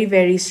very,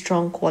 very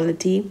strong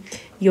quality.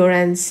 Your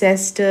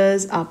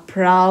ancestors are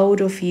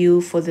proud of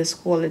you for this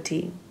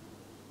quality.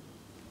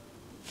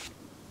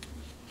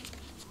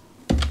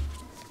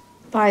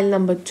 Pile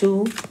number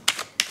 2.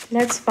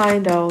 Let's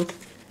find out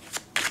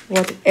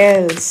what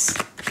else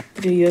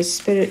do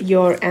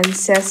your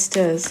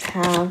ancestors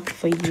have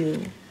for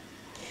you.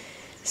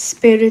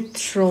 Spirit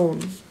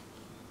throne.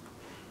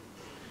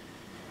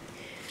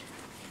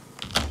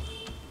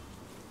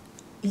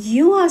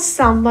 You are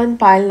someone,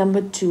 pile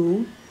number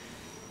 2,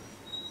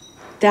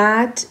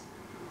 that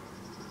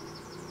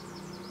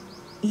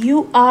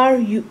you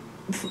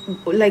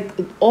like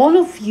all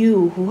of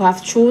you who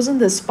have chosen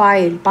this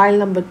pile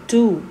number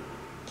 2.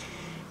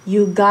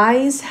 You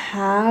guys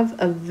have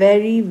a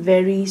very,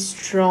 very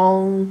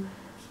strong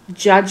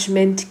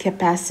judgment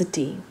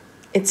capacity.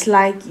 It's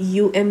like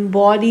you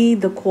embody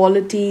the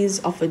qualities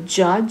of a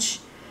judge,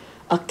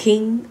 a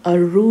king, a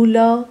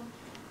ruler,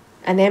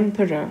 an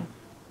emperor.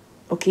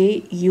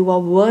 Okay, you are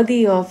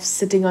worthy of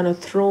sitting on a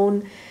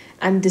throne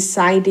and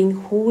deciding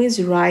who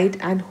is right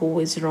and who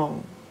is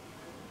wrong.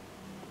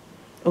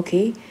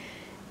 Okay,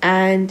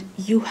 and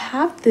you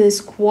have this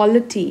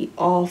quality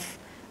of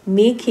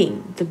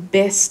making the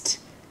best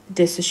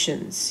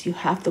decisions. You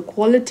have the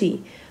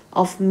quality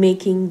of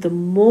making the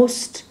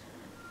most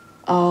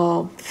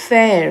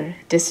fair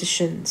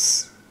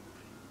decisions.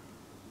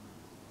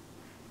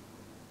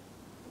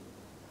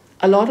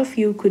 A lot of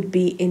you could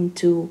be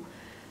into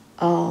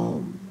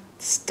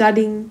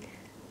studying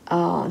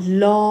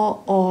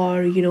law,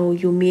 or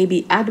you may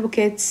be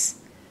advocates,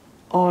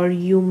 or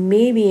you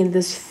may be in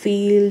this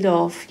field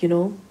of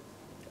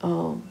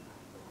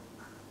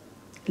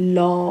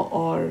law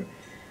or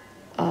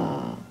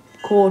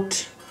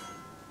court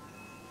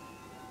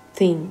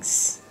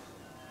things.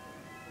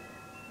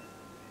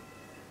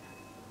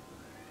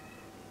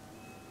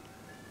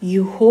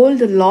 You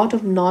hold a lot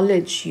of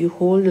knowledge, you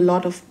hold a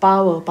lot of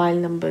power, pile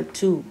number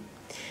 2.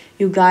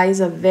 You guys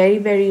are very,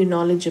 very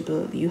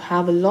knowledgeable. You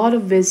have a lot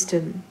of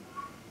wisdom.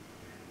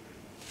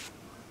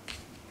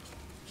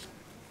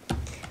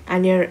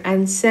 And your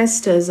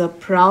ancestors are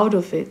proud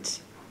of it.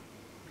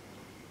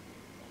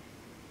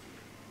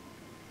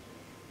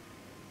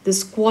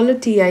 This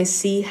quality I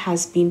see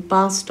has been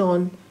passed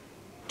on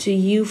to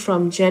you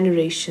from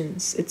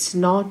generations. It's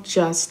not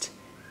just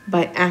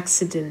by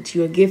accident.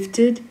 You are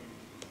gifted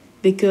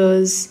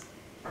because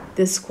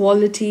this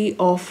quality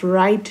of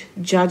right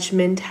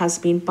judgment has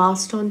been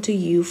passed on to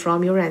you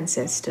from your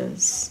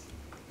ancestors.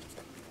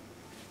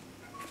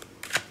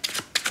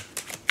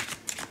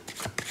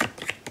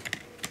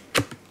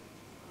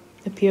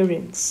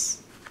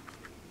 Appearance.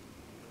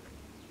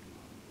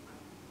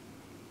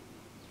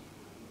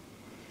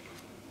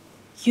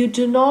 You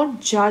do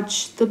not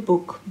judge the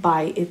book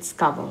by its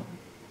cover.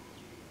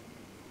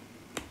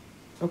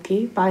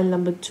 Okay, pile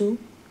number 2.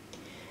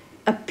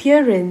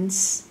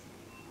 Appearance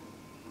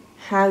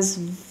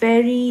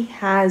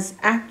has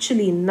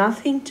actually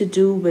nothing to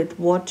do with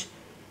what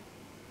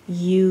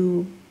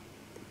you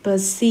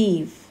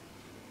perceive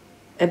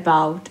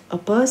about a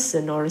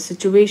person or a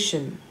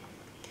situation.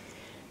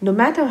 No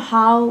matter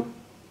how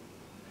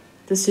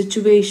the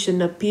situation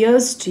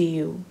appears to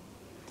you,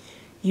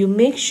 you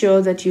make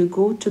sure that you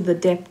go to the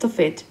depth of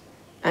it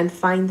and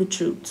find the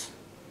truth.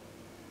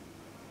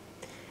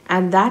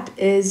 And that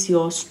is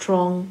your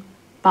strong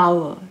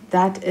power.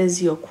 That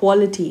is your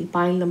quality,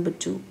 pile number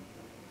 2.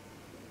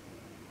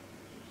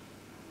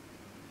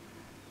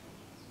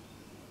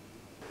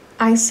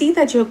 I see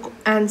that your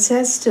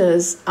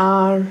ancestors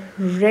are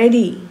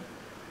ready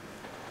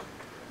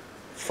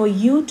for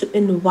you to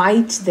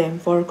invite them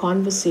for a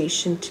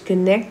conversation, to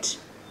connect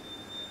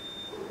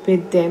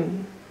with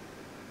them.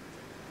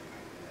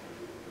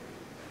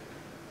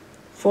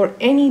 For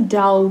any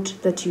doubt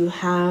that you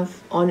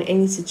have on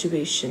any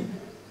situation.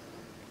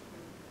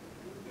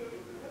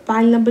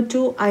 Pile number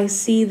 2, I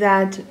see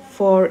that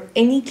for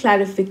any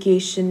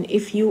clarification,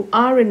 if you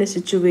are in a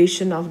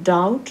situation of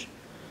doubt,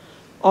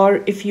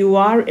 or if you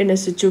are in a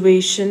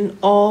situation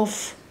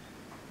of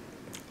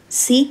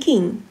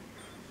seeking,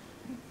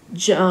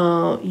 you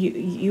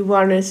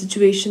are in a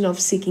situation of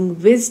seeking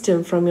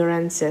wisdom from your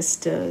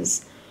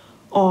ancestors,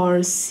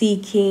 or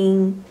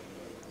seeking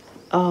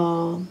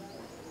uh,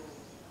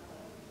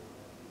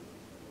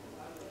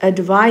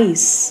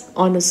 advice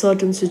on a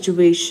certain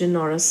situation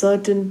or a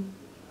certain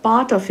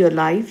part of your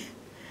life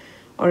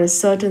or a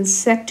certain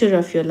sector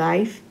of your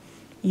life,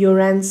 your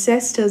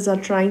ancestors are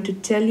trying to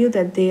tell you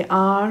that they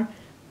are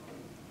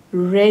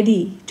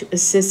ready to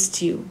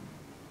assist you.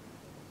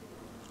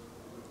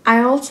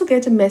 I also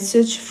get a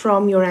message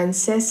from your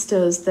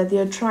ancestors that they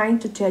are trying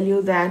to tell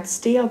you that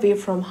stay away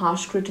from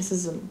harsh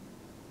criticism.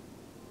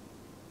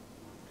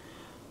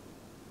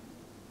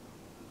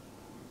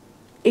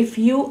 If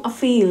you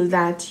feel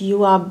that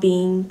you are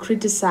being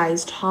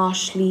criticized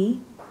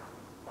harshly,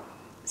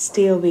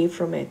 stay away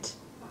from it.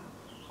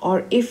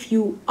 Or if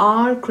you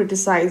are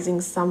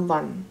criticizing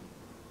someone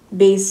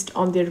based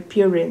on their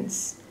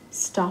appearance,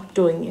 stop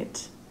doing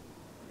it.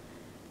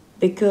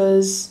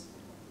 Because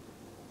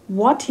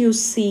what you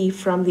see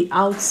from the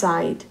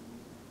outside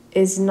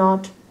is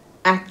not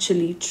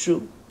actually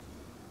true.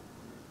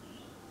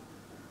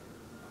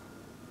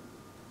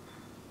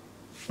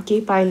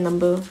 Okay, pile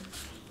number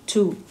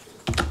 2.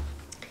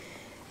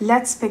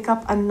 Let's pick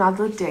up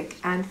another deck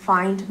and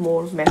find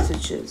more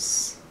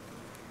messages.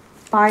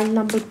 Pile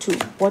number 2,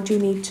 what do you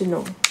need to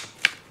know?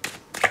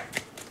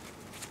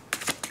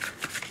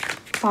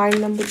 Pile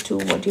number 2,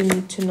 what do you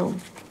need to know?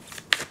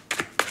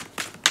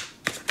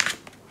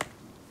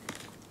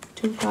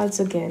 2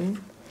 cards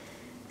again.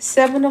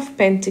 7 of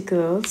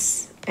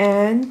Pentacles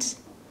and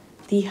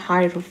the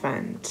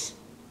Hierophant.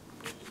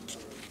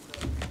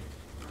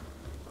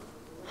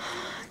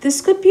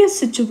 This could be a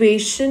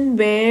situation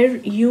where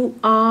you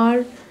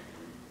are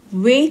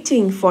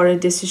waiting for a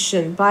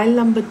decision. Pile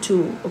number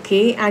 2,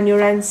 okay? And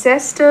your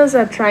ancestors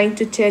are trying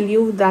to tell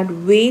you that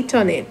wait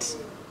on it.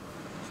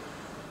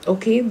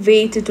 Okay,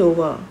 wait it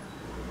over.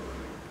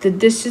 The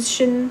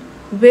decision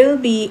will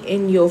be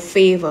in your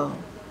favor.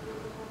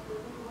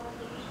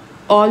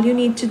 All you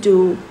need to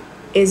do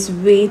is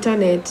wait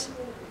on it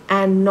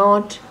and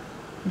not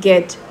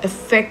get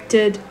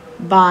affected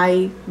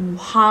by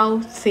how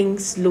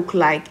things look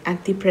like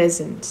at the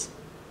present.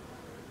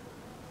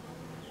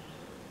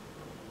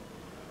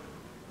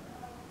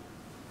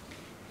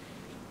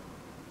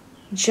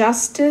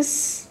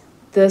 Justice,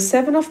 the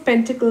 7 of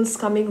Pentacles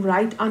coming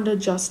right under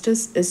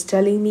Justice is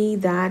telling me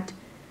that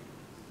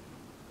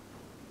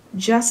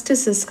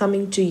justice is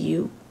coming to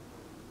you.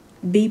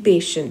 Be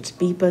patient,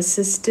 be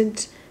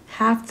persistent,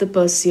 have the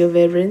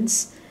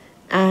perseverance,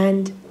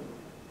 and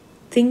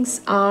things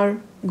are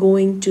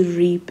going to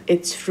reap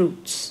its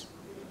fruits.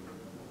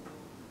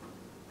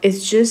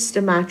 It's just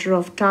a matter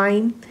of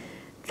time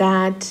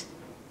that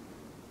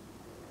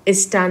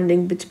is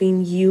standing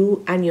between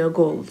you and your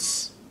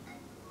goals.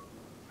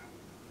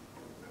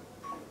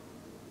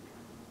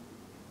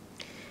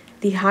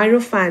 The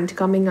Hierophant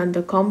coming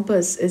under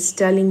Compass is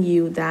telling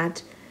you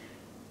that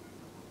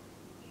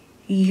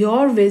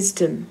your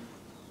wisdom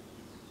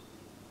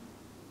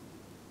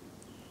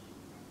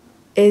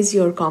is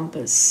your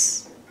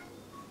compass.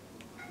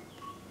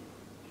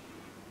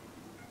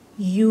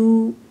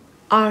 You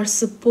are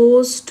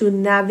supposed to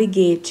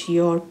navigate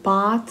your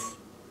path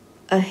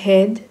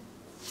ahead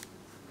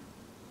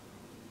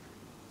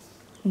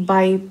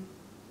by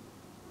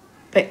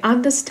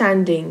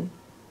understanding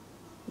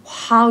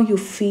how you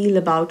feel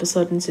about a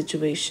certain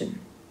situation.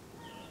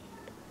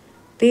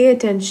 Pay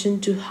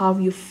attention to how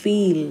you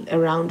feel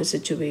around a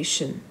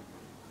situation.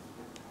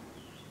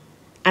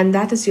 And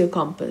that is your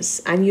compass.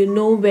 And you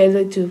know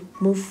whether to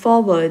move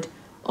forward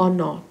or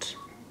not.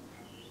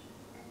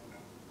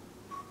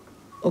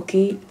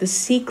 Okay, the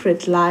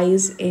secret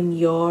lies in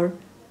your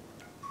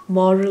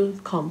moral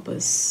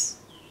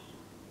compass.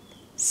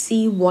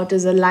 See what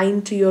is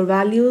aligned to your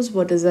values,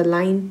 what is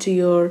aligned to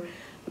your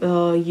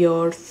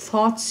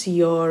thoughts,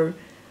 your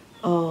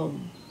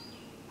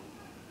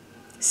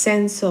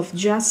sense of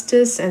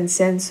justice and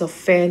sense of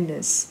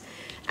fairness,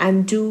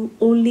 and do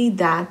only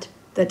that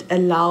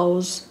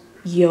allows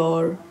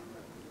your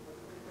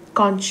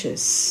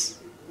conscious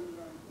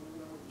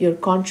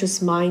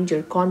mind,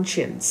 your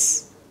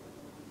conscience.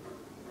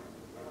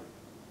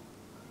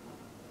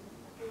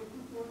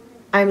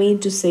 I mean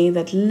to say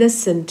that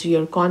listen to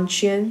your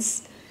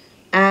conscience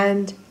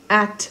and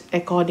act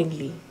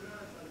accordingly.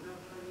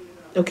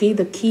 Okay,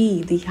 the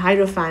key, the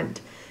Hierophant,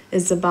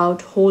 is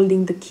about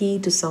holding the key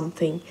to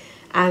something,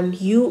 and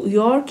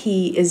your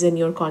key is in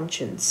your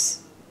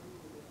conscience.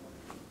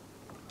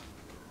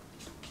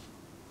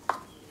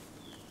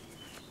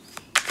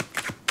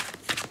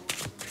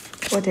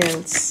 What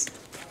else?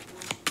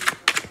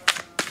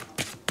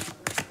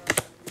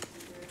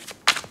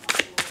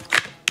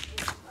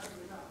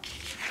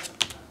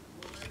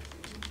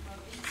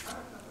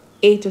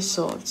 Eight of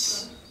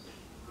Swords.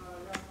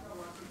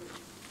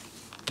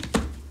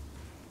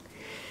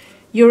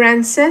 Your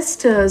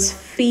ancestors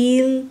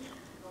feel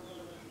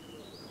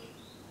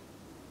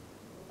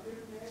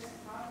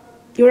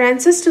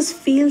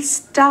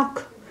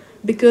stuck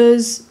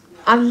because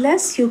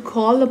unless you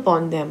call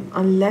upon them,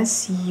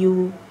 unless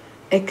you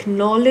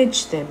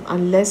acknowledge them,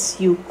 unless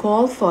you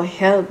call for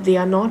help, they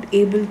are not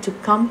able to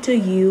come to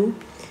you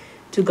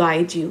to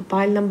guide you.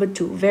 Pile number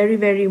 2, very,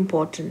 very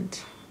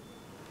important.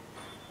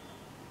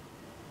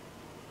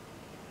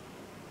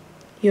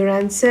 Your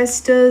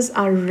ancestors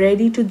are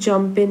ready to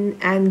jump in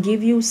and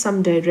give you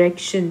some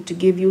direction, to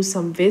give you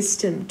some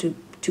wisdom,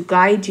 to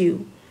guide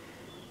you.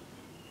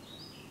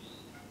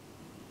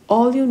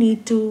 All you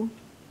need to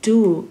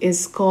do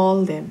is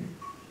call them.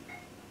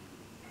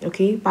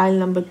 Okay, pile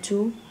number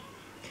 2.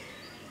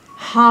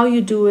 How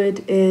you do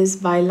it is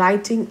by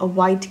lighting a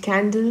white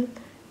candle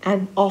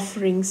and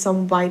offering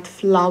some white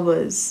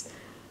flowers.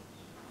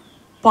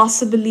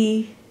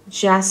 Possibly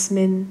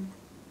jasmine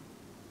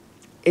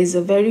is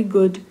a very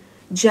good.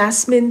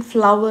 Jasmine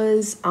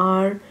flowers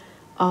are,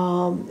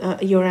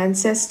 your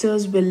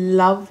ancestors will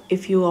love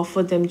if you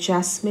offer them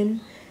jasmine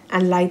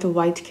and light a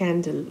white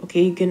candle.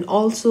 Okay, you can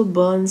also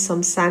burn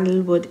some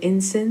sandalwood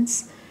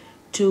incense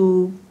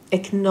to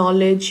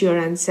acknowledge your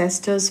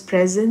ancestors'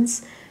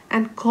 presence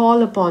and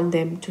call upon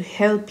them to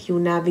help you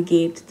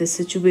navigate the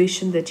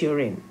situation that you're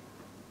in.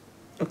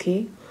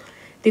 Okay,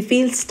 they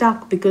feel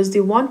stuck because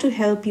they want to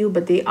help you,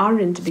 but they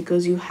aren't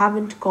because you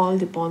haven't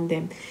called upon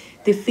them.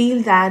 They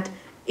feel that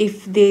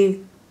if they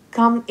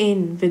come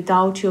in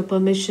without your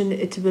permission,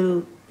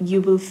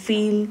 you will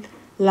feel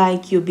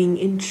like you're being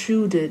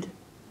intruded.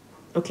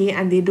 Okay,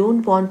 and they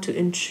don't want to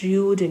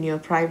intrude in your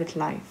private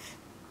life.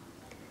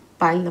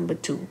 Pile number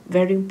 2,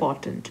 very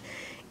important.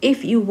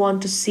 If you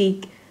want to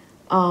seek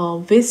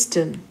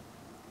wisdom,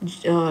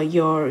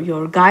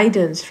 your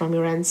guidance from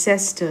your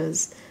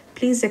ancestors,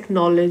 please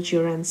acknowledge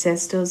your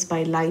ancestors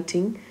by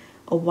lighting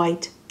a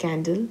white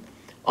candle,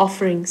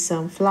 offering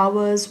some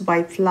flowers,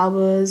 white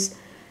flowers,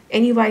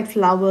 any white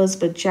flowers,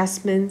 but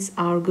jasmines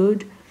are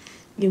good.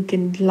 You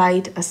can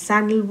light a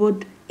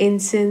sandalwood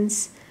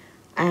incense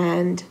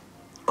and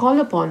call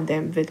upon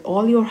them with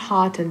all your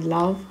heart and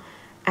love,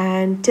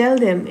 and tell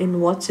them in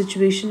what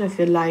situation of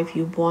your life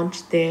you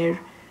want their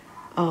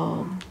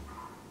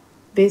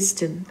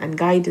wisdom and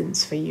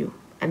guidance for you,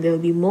 and they'll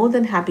be more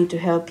than happy to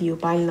help you.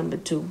 Pile number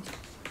 2.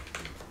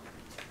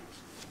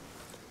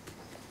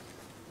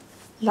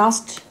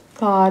 Last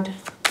card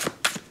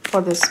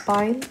for this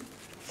pile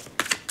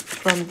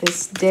from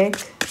this deck,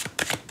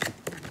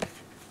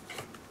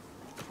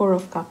 4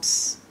 of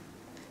Cups.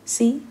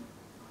 See,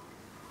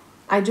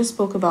 I just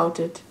spoke about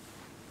it.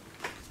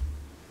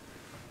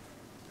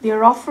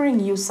 They're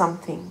offering you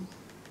something.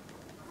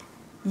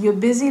 You're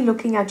busy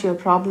looking at your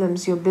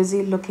problems. You're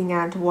busy looking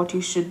at what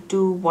you should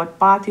do, what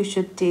path you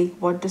should take,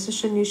 what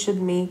decision you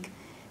should make.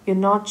 You're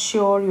not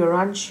sure, you're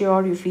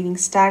unsure, you're feeling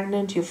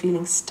stagnant, you're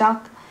feeling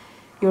stuck.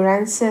 Your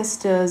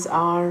ancestors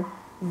are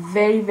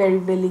very, very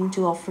willing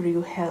to offer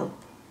you help.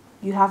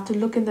 You have to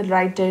look in the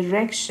right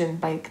direction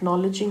by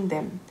acknowledging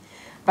them,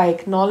 by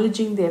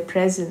acknowledging their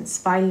presence.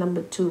 Pile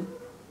number 2.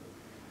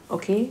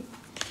 Okay?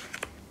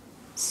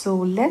 So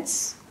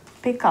let's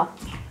pick up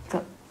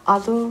the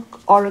other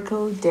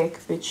oracle deck,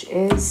 which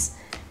is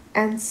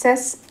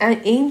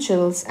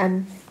Angels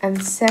and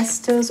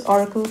Ancestors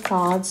Oracle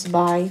Cards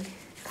by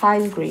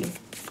Kyle Gray.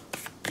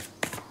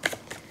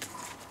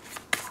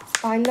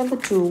 Pile number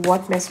 2,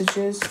 what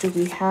messages do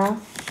we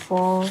have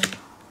for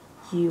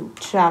you,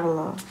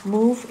 traveler?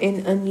 Move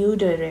in a new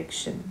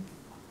direction.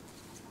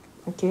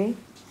 Okay?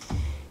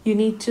 You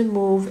need to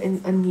move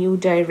in a new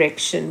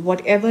direction.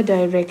 Whatever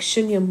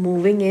direction you're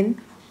moving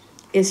in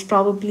is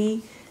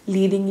probably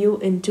leading you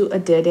into a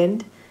dead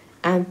end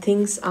and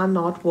things are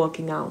not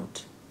working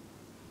out.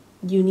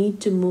 You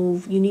need to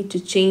move, you need to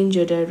change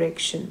your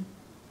direction.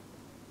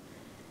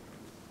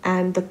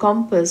 And the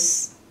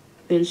compass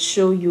will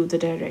show you the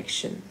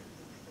direction.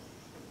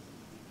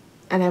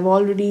 And I've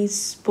already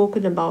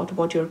spoken about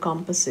what your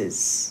compass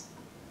is.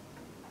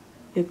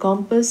 Your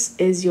compass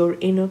is your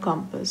inner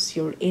compass,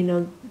 your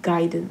inner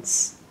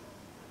guidance.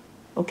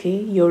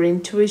 Okay, your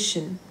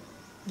intuition,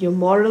 your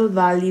moral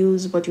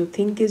values, what you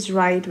think is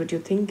right, what you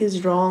think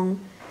is wrong,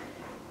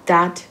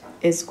 that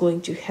is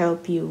going to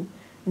help you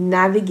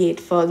navigate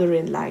further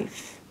in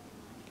life.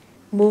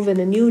 Move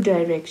in a new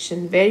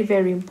direction. Very,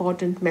 very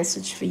important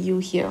message for you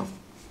here.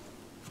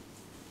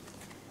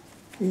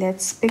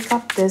 Let's pick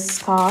up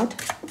this card.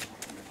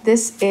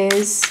 This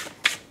is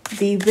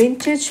the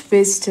Vintage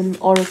Wisdom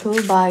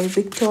Oracle by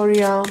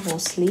Victoria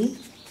Mosley.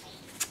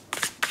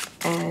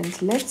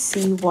 And let's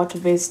see what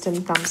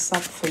wisdom comes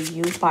up for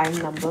you, pile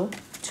number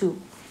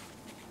 2.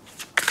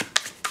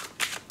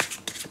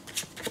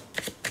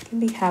 Can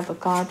we have a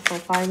card for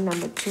pile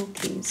number 2,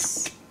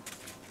 please?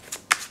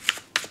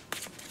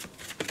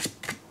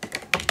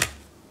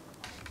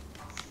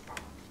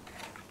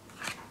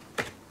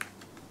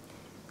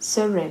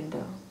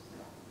 Surrender.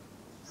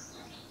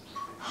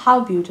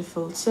 How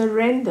beautiful.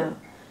 Surrender.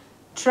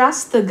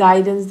 Trust the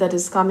guidance that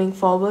is coming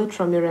forward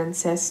from your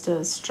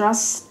ancestors.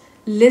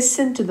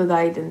 Listen to the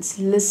guidance.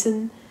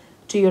 Listen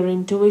to your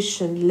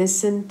intuition.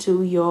 Listen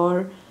to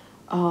your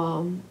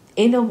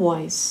inner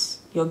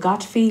voice, your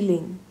gut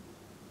feeling,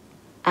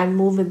 and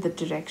move in the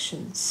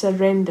direction.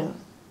 Surrender.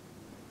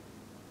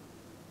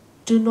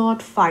 Do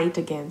not fight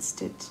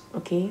against it,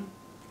 okay?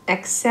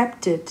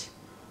 Accept it.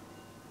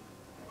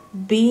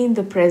 Be in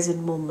the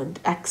present moment.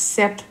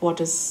 Accept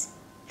what is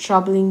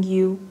troubling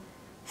you,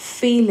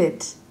 feel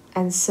it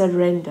and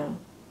surrender.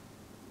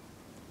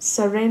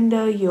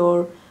 Surrender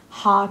your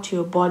heart,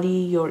 your body,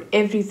 your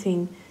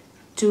everything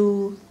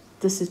to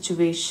the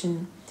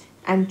situation,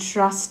 and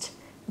trust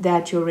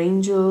that your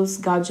angels,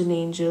 guardian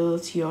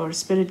angels, your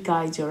spirit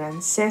guides, your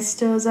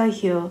ancestors are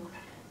here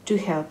to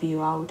help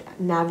you out,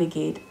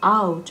 navigate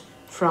out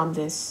from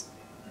this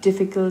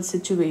difficult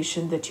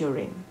situation that you're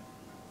in.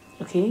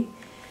 Okay,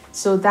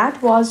 so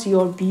that was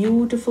your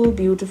beautiful,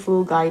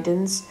 beautiful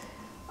guidance.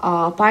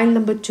 Pile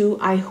number 2,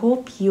 I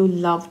hope you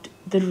loved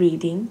the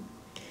reading.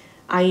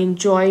 I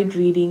enjoyed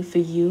reading for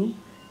you,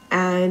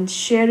 and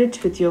share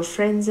it with your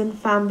friends and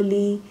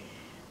family.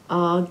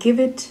 Give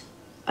it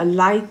a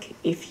like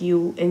if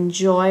you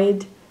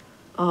enjoyed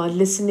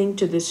listening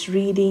to this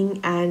reading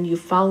and you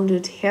found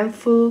it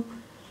helpful.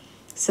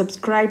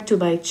 Subscribe to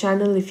my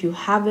channel if you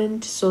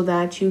haven't, so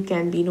that you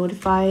can be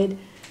notified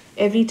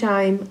every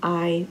time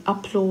I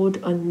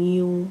upload a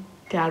new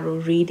tarot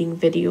reading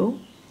video.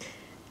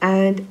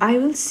 And I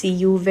will see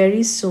you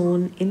very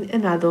soon in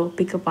another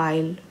pick a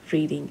pile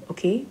reading.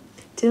 Okay,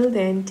 till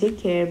then, take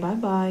care. Bye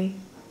bye.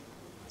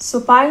 So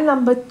pile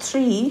number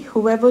 3,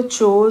 whoever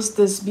chose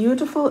this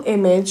beautiful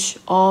image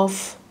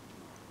of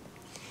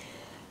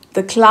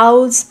the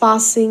clouds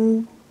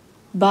passing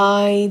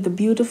by the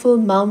beautiful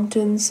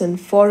mountains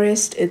and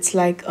forest, it's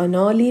like an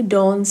early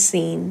dawn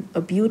scene,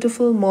 a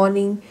beautiful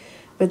morning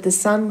with the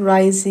sun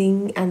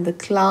rising and the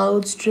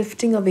clouds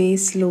drifting away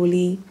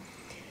slowly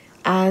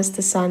as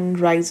the sun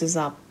rises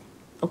up.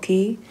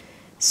 Okay,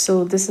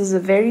 so this is a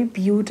very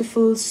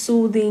beautiful,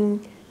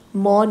 soothing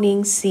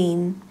morning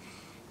scene,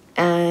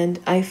 and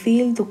I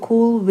feel the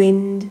cool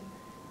wind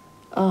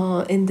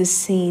in this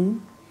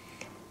scene.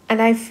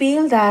 And I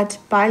feel that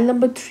pile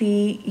number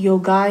 3, you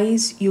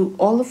guys,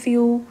 all of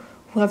you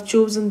who have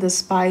chosen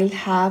this pile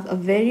have a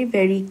very,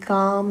 very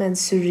calm and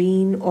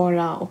serene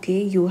aura.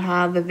 Okay, you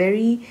have a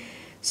very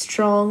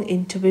strong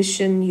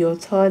intuition. Your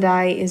third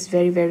eye is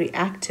very, very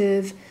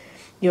active.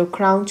 Your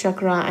crown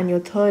chakra and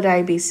your third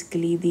eye,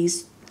 basically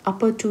these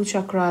upper 2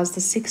 chakras,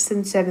 the 6th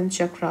and 7th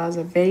chakras,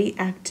 are very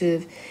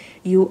active.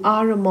 You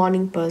are a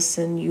morning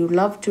person. You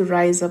love to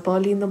rise up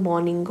early in the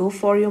morning, go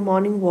for your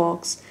morning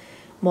walks,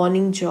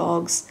 morning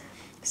jogs,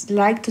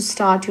 like to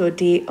start your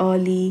day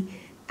early,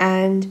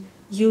 and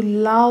you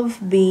love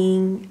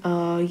being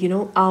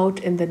out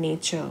in the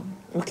nature.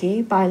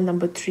 Okay, pile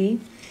number 3.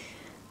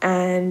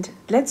 And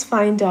let's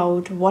find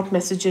out what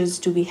messages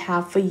do we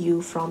have for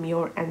you from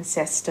your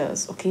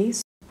ancestors. Okay,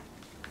 so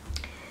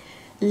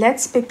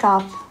let's pick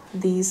up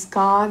these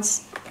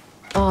cards,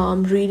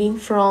 reading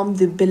from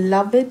the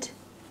beloved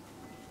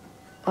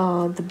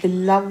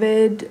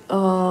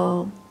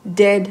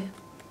Dead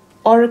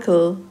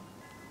Oracle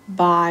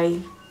by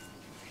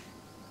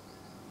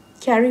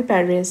Carrie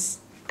Paris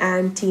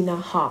and Tina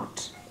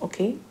Hart.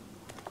 Okay,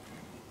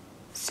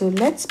 so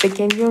let's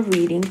begin your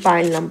reading,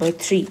 pile number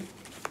 3.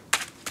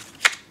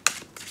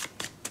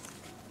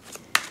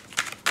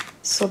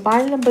 So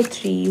pile number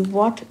 3,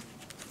 what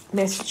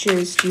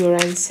messages do your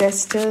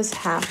ancestors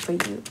have for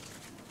you?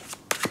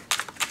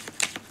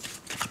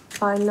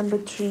 Pile number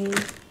 3.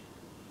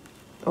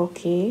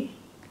 Okay,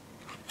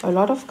 a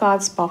lot of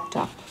cards popped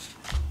up.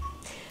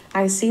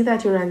 I see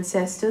that your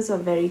ancestors are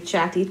very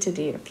chatty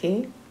today.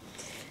 Okay,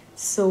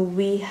 so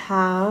we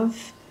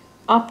have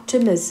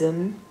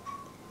optimism,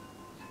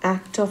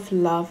 act of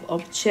love,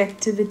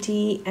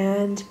 objectivity,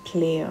 and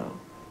player.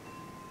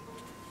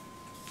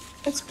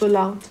 Let's pull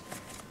out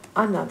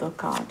another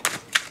card.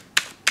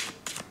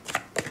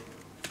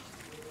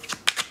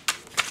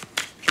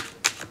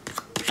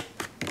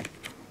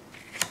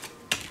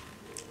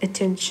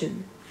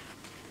 Attention.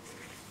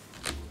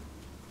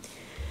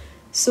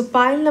 So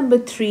pile number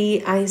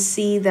 3, I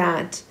see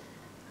that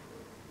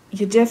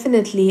you're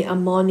definitely a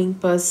morning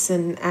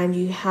person, and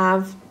you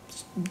have,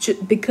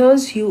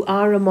 because you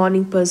are a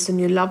morning person,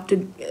 you love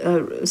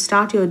to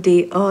start your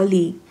day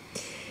early.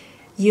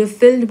 You're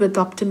filled with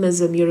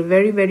optimism. You're a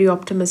very, very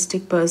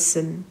optimistic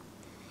person,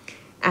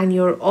 and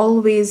you're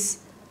always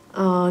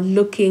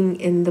looking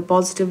in the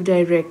positive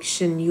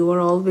direction. You are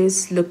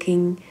always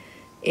looking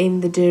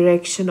in the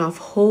direction of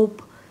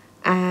hope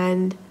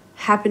and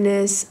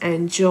happiness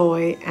and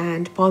joy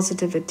and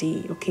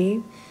positivity.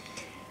 Okay,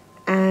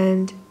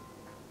 and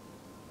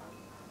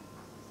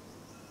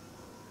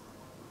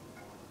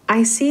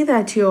I see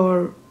that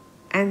your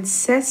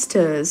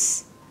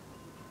ancestors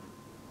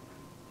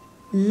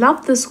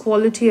love this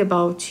quality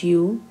about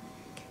you,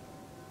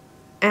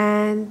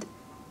 and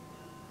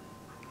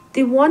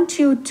they want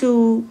you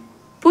to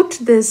put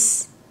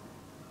this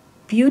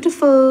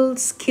beautiful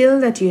skill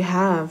that you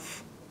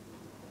have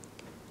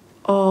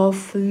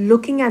of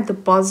looking at the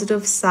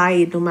positive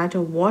side no matter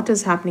what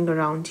is happening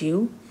around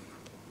you,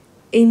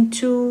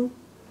 into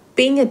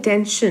paying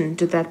attention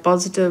to that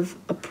positive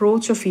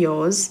approach of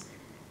yours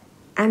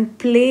and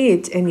play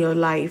it in your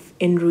life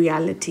in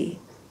reality.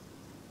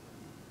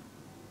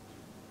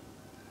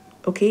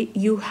 Okay,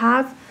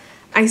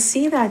 I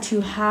see that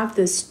you have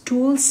this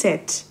tool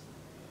set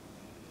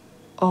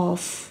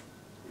of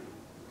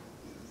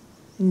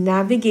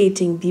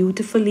navigating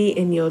beautifully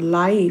in your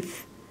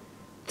life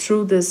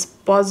through this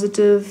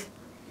positive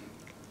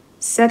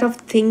set of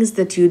things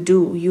that you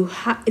do.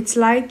 It's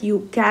like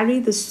you carry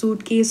the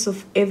suitcase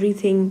of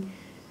everything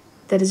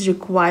that is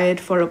required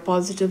for a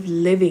positive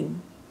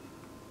living.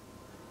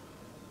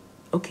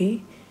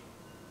 Okay?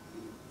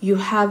 You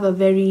have a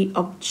very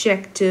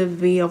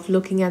objective way of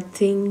looking at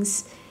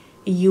things.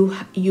 You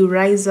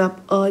rise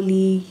up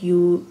early.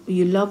 You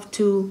love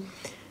to,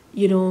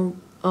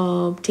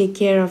 take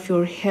care of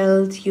your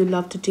health. You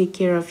love to take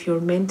care of your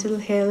mental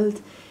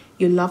health.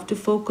 You love to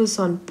focus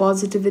on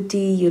positivity.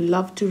 You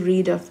love to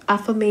read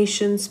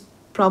affirmations,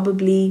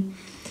 probably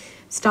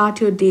start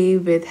your day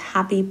with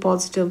happy,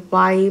 positive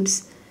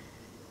vibes.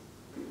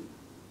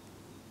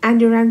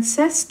 And your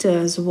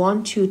ancestors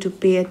want you to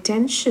pay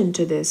attention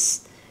to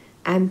this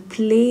and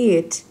play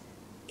it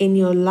in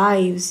your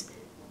lives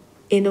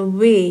in a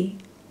way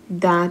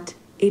that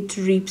it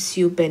reaps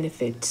you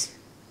benefit.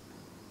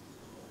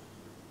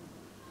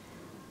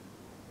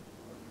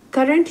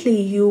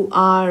 Currently,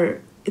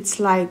 it's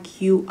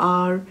like you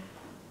are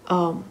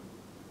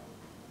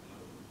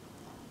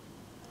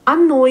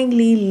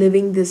unknowingly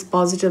living this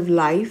positive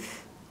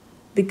life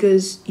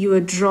because you are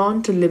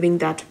drawn to living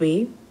that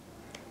way,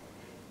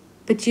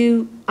 but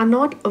you are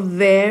not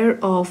aware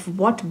of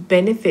what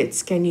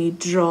benefits can you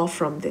draw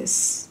from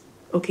this.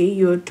 Okay,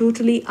 you are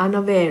totally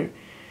unaware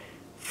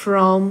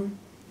from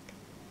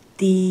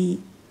the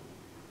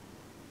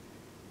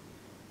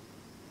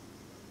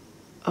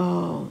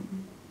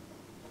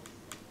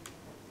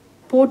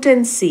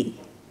potency.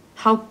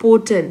 How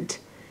potent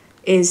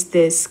is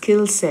this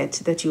skill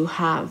set that you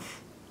have,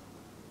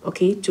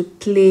 okay, to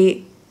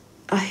play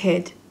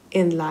ahead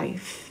in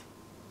life?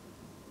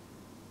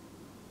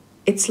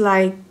 It's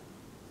like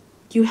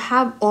you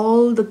have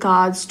all the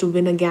cards to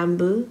win a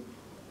gamble,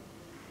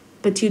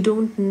 but you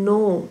don't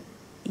know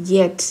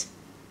yet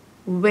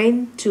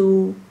when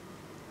to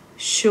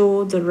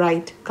show the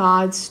right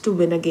cards to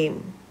win a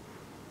game.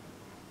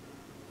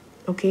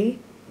 Okay?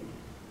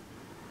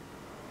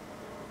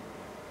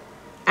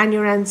 And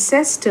your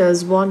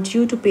ancestors want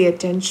you to pay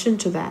attention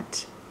to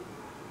that.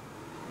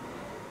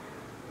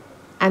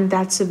 And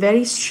that's a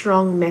very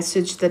strong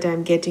message that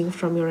I'm getting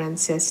from your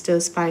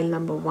ancestors, pile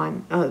number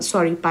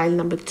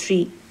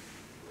 3.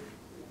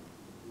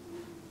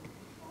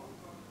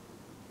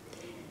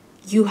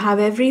 You have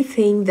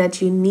everything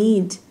that you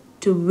need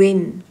to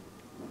win.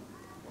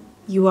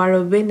 You are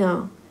a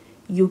winner.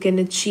 You can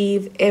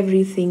achieve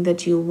everything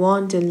that you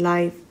want in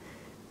life,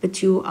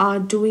 but you are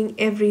doing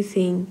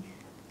everything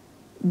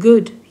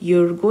good.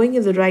 You're going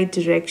in the right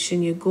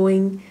direction. You're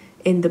going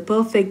in the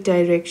perfect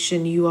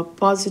direction. You are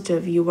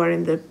positive. You are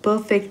in the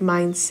perfect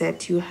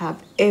mindset. You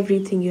have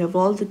everything. You have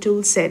all the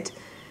tool set.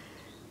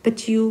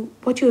 But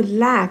what you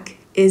lack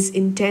is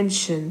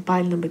intention,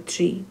 pile number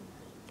 3.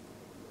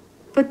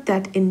 Put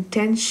that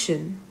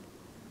intention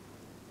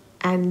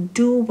and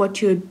do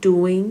what you're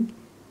doing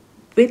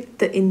with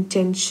the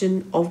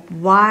intention of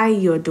why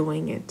you're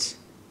doing it.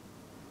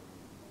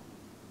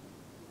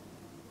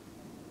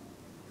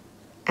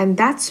 And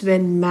that's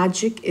when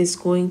magic is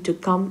going to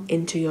come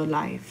into your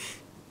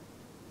life.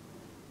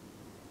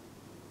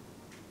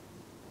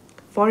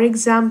 For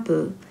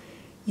example,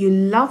 you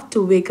love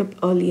to wake up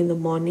early in the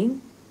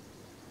morning.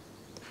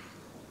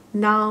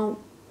 Now,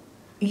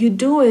 you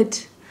do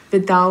it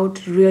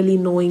without really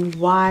knowing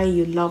why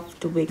you love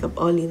to wake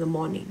up early in the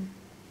morning.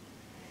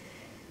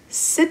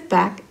 Sit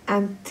back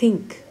and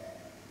think,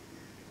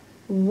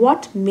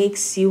 what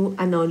makes you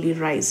an early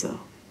riser?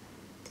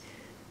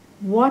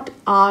 What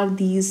are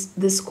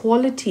this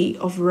quality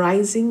of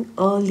rising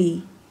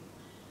early?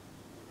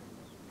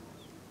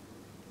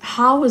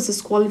 How is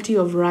this quality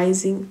of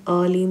rising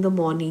early in the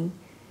morning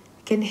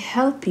can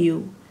help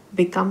you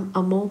become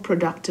a more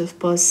productive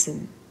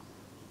person?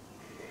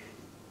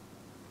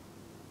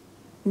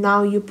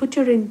 Now you put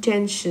your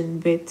intention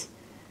with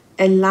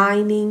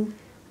aligning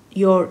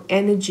your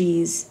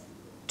energies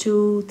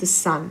to the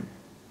sun.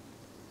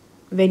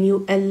 When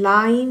you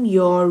align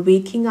your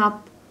waking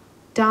up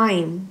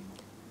time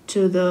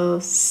to the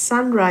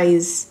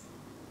sunrise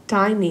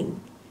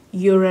timing,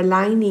 you're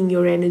aligning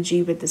your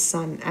energy with the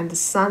sun, and the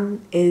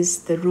sun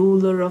is the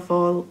ruler of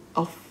all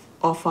of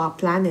our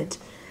planet.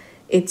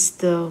 It's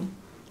the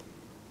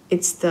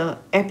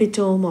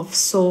epitome of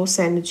source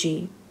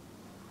energy.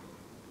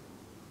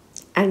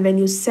 And when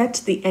you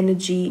set the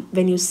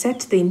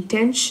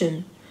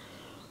intention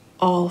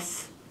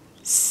of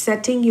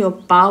setting your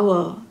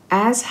power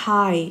as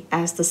high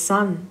as the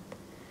sun,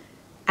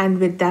 and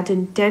with that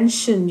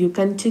intention, you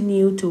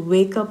continue to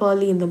wake up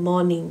early in the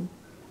morning,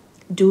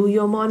 do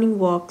your morning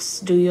walks,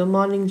 do your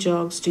morning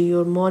jogs, do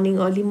your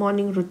early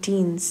morning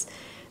routines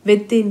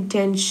with the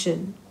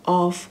intention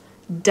of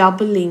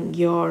doubling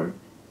your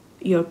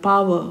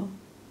power.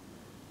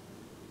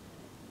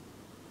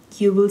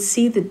 You will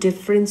see the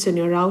difference in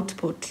your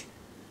output.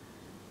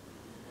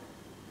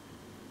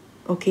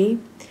 Okay?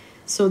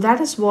 So that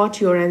is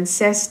what your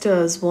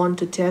ancestors want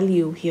to tell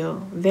you here.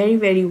 Very,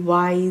 very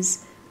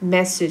wise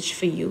message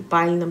for you,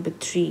 pile number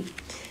 3.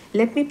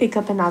 Let me pick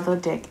up another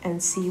deck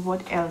and see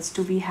what else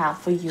do we have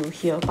for you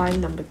here. Pile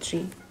number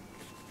 3.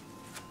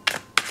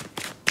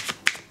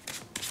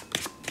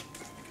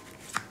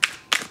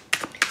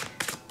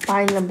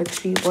 Pile number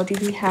 3, what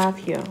do we have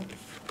here?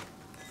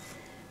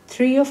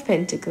 3 of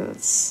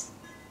Pentacles.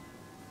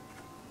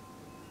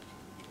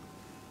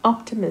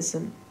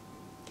 Optimism.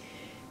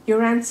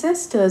 Your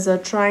ancestors are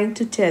trying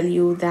to tell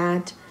you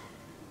that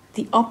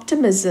the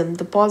optimism,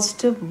 the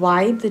positive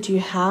vibe that you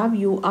have,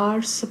 you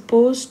are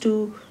supposed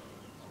to,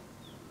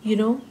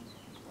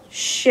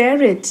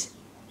 share it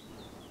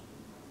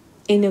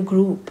in a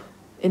group,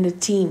 in a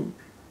team.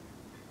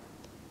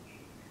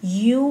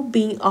 You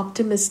being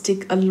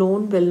optimistic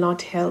alone will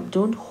not help.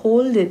 Don't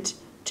hold it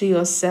to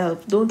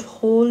yourself. Don't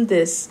hold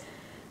this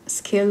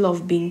skill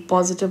of being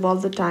positive all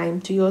the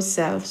time to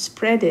yourself.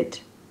 Spread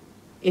it.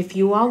 If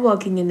you are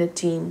working in a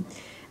team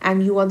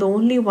and you are the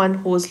only one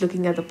who is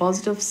looking at the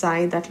positive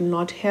side, that will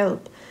not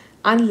help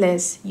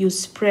unless you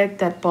spread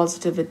that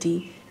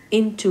positivity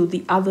into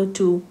the other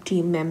 2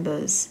 team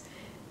members.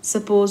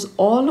 Suppose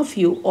all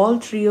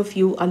 3 of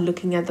you are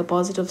looking at the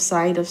positive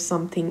side of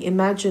something.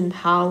 Imagine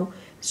how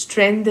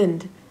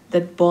strengthened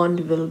that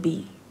bond will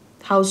be,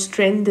 how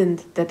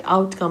strengthened that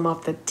outcome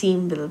of the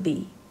team will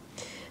be.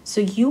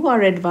 So you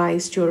are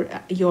advised,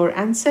 your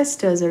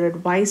ancestors are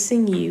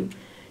advising you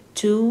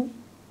to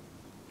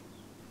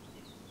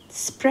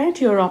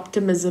spread your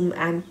optimism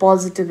and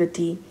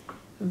positivity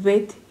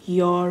with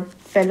your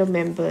fellow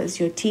members,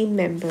 your team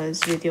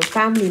members, with your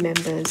family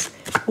members,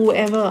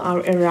 whoever are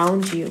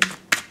around you,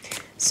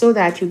 so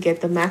that you get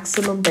the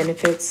maximum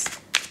benefits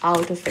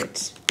out of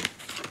it.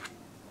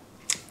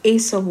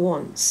 Ace of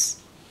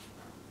Wands.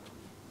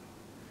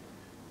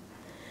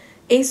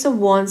 Ace of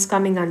Wands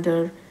coming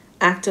under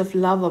act of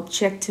love,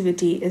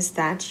 objectivity, is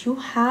that you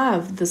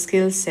have the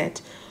skill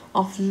set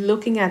of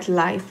looking at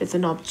life with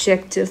an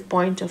objective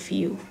point of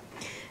view.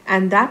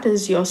 And that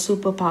is your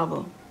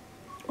superpower.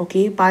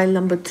 Okay, pile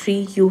number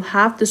 3, you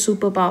have the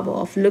superpower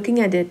of looking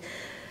at it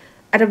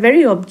at a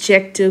very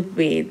objective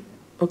way.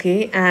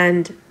 Okay,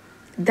 and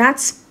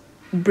that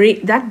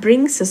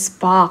brings a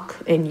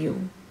spark in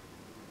you.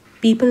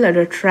 People are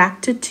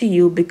attracted to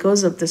you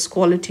because of this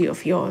quality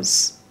of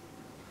yours.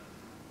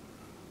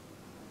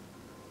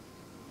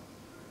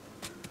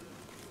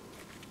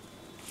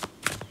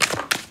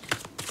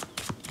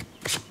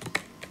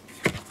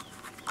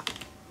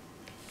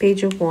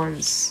 Page of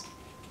Wands.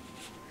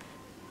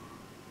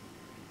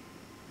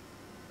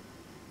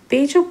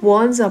 Page of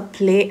Wands are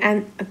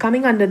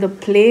coming under the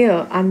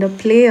player. Under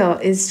player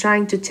is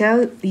trying to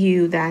tell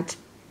you that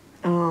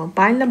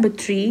pile number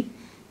 3,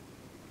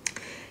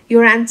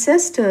 your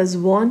ancestors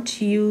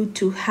want you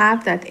to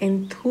have that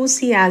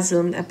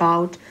enthusiasm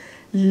about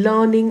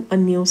learning a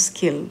new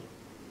skill.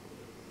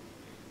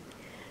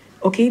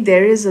 Okay,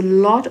 there is a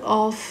lot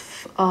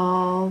of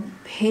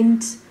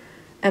hint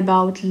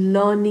about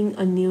learning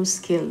a new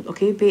skill.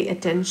 Okay, pay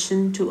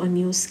attention to a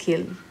new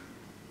skill.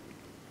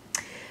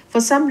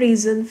 For some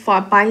reason,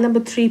 for pile number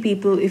 3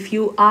 people, if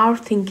you are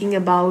thinking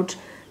about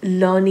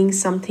learning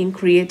something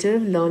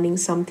creative, learning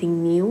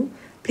something new,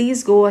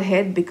 please go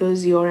ahead,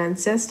 because your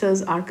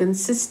ancestors are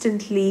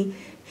consistently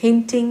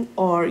hinting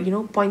or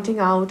pointing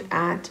out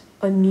at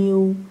a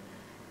new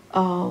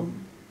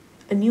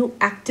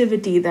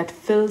activity that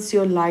fills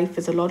your life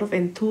with a lot of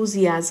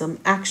enthusiasm,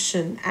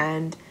 action,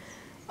 and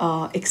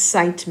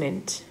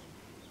excitement.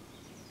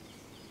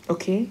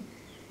 Okay,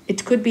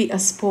 it could be a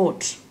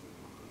sport.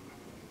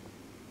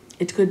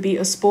 It could be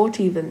a sport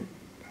even,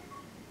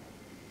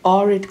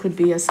 or it could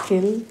be a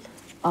skill,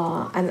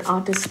 an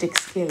artistic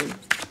skill.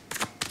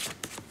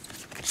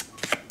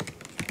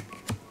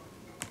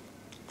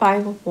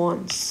 5 of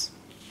Wands.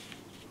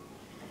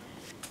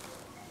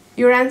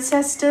 Your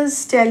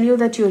ancestors tell you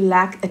that you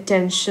lack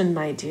attention,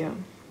 my dear.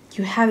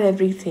 You have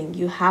everything.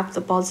 You have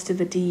the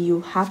positivity.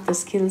 You have the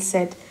skill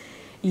set.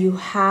 You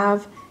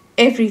have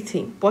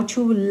everything. What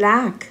you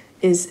lack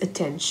is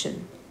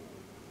attention.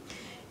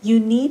 You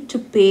need to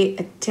pay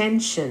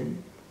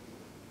attention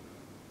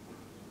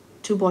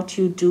to what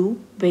you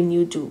do when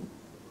you do.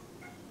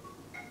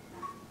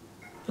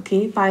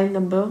 Okay, pile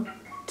number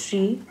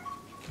 3.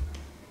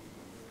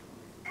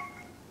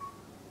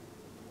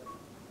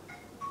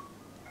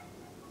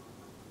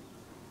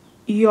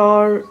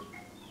 Your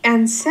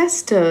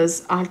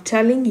ancestors are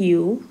telling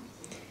you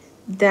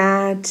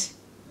that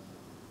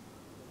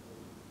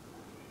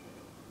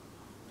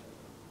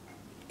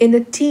in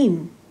a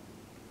team,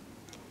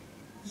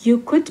 you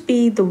could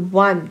be the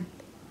one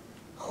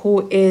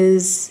who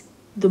is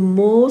the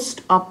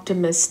most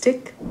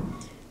optimistic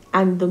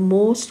and the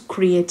most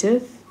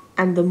creative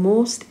and the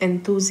most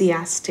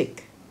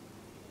enthusiastic.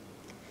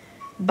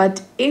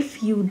 But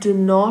if you do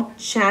not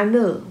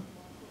channel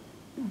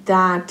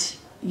that,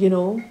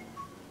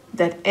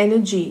 that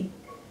energy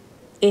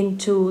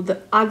into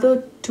the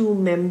other 2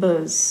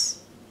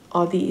 members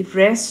or the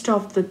rest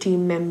of the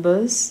team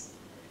members,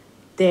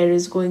 there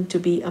is going to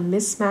be a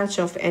mismatch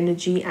of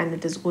energy, and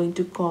it is going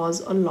to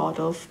cause a lot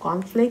of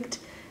conflict,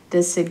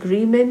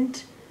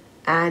 disagreement,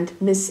 and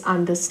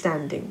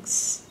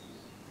misunderstandings.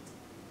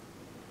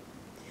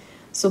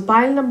 So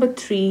pile number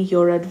 3,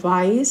 your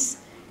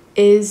advice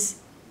is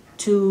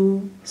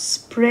to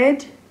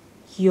spread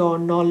your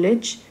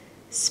knowledge,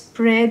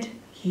 spread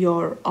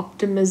your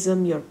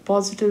optimism, your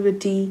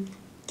positivity,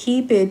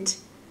 keep it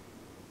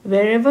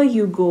wherever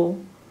you go.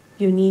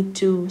 You need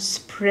to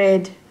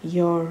spread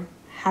your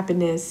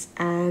happiness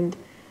and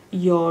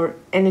your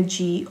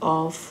energy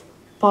of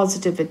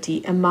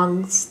positivity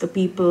amongst the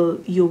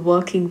people you're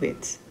working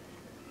with.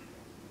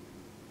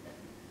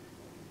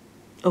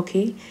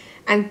 Okay,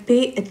 and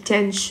pay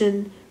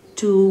attention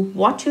to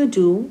what you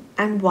do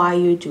and why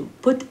you do.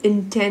 Put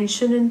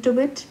intention into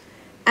it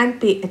and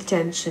pay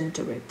attention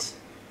to it.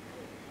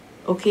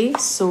 Okay,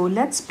 so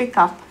let's pick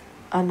up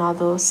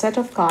another set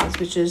of cards,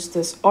 which is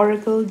this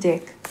oracle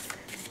deck,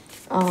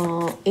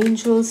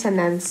 Angels and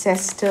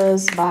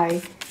Ancestors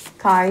by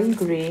Kyle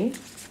Gray.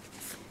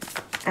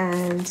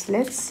 And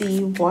let's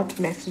see what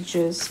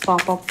messages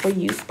pop up for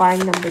you. Pile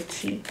number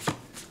 3.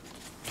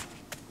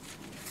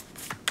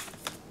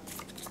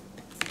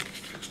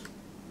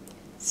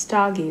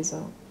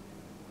 Stargazer.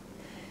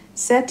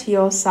 Set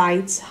your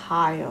sights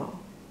higher.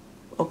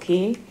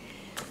 Okay,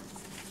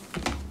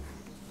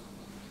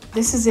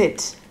 this is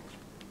it.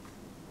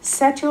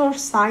 Set your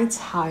sights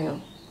higher.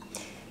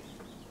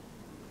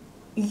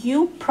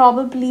 You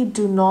probably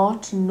do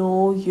not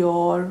know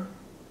your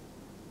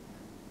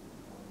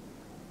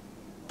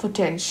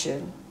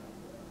potential.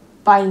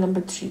 Pile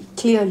number 3.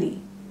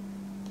 Clearly,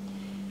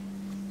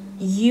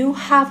 you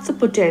have the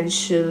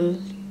potential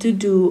to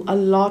do a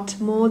lot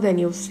more than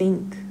you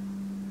think.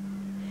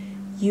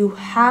 You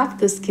have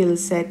the skill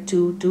set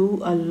to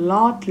do a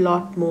lot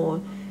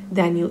more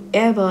than you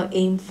ever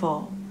aim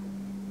for.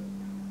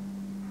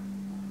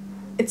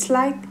 It's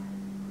like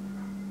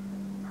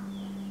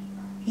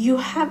you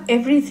have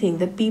everything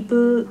that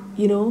people,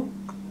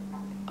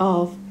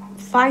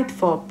 fight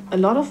for. A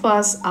lot of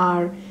us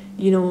are,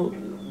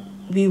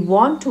 we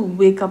want to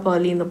wake up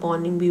early in the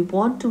morning. We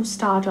want to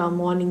start our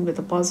morning with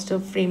a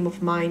positive frame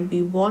of mind.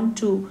 We want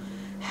to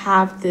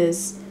have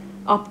this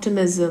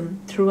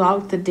optimism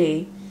throughout the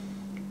day.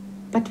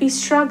 But we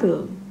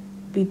struggle.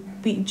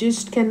 We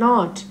just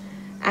cannot.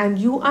 And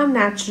you are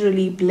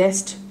naturally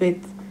blessed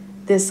with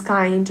this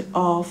kind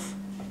of,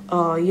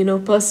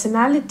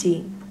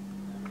 personality.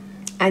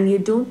 And you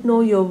don't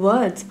know your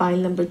words. Pile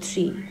number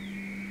 3.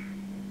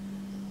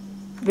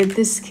 With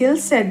this skill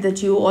set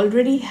that you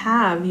already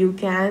have, you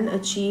can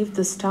achieve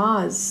the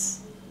stars.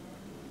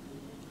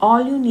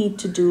 All you need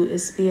to do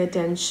is pay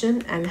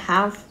attention and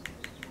have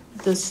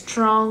the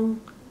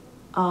strong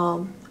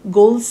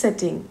goal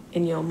setting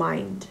in your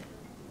mind.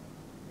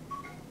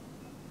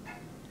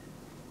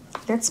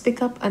 Let's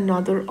pick up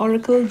another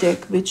oracle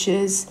deck, which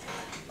is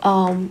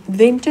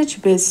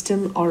Vintage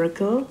Wisdom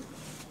Oracle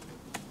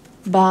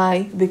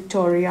by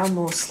Victoria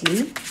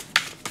Mosley.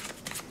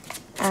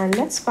 And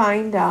let's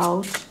find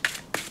out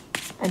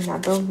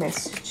another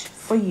message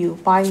for you.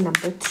 Pile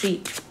number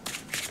 3.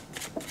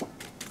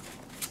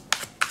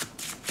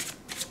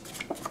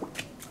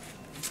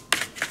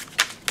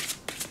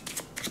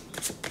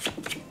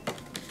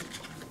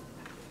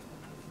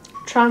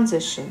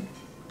 Transition.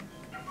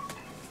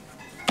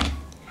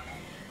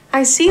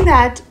 I see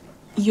that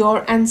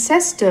your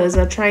ancestors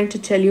are trying to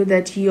tell you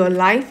that your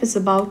life is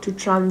about to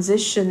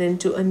transition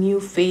into a new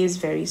phase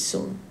very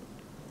soon.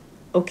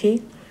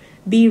 Okay?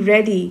 Be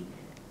ready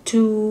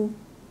to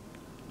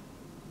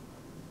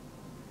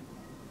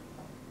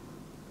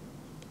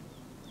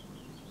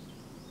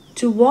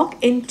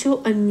walk into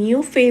a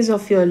new phase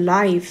of your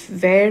life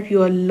where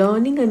you are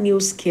learning a new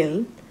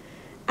skill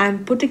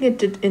and putting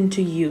it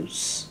into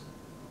use.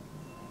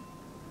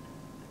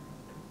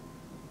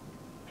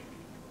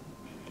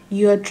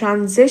 You are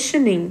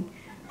transitioning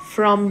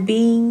from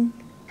being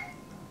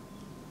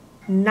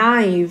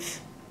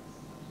naive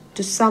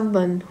to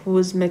someone who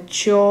is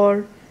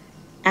mature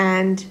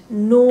and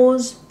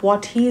knows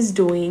what he is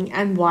doing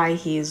and why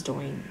he is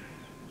doing.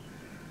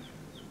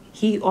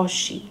 He or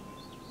she.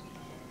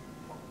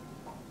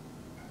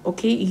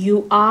 Okay,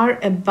 you are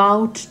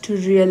about to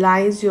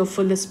realize your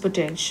fullest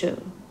potential.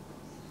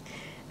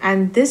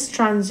 And this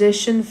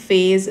transition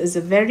phase is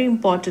a very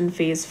important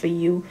phase for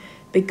you,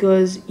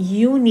 because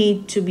you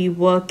need to be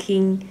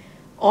working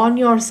on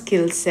your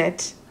skill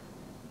set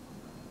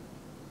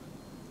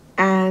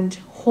and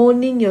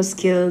honing your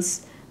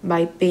skills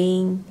by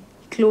paying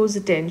close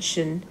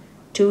attention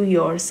to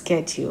your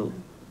schedule.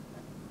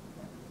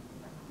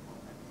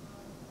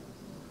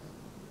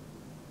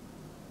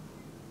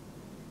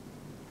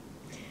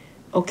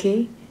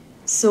 Okay,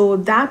 so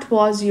that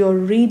was your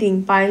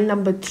reading, pile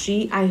number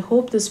 3. I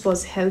hope this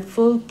was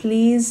helpful.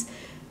 Please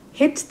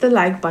hit the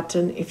like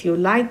button if you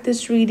like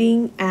this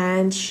reading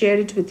and share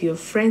it with your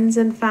friends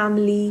and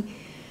family.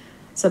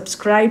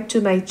 Subscribe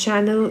to my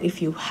channel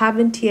if you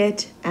haven't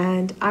yet,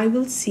 and I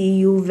will see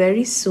you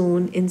very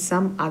soon in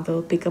some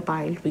other pick a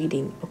pile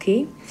reading.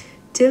 Okay,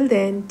 till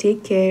then,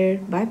 take care.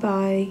 Bye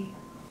bye.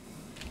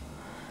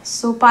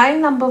 So pile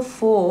number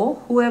 4,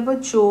 whoever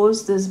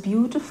chose this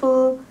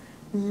beautiful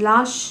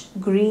lush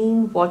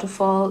green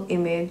waterfall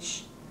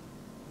image,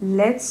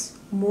 let's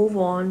move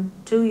on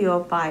to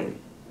your pile.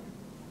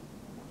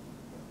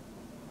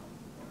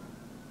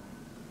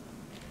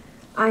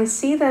 I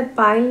see that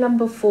pile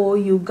number 4,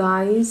 you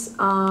guys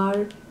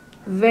are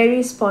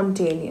very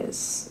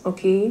spontaneous,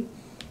 okay?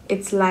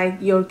 It's like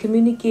your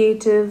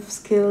communicative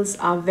skills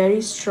are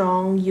very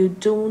strong. You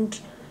don't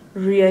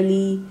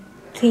really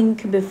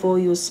think before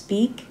you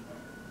speak,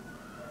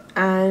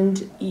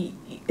 and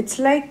it's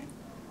like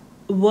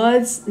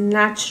words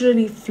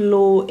naturally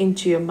flow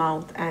into your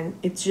mouth and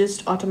it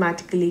just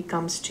automatically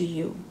comes to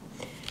you.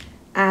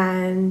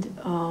 And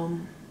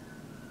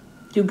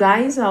you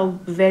guys are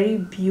very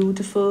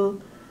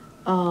beautiful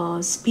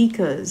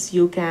speakers.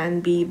 You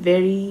can be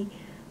very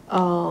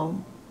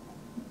um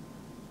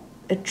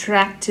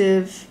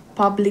attractive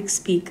public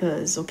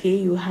speakers, okay?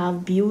 You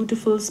have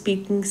beautiful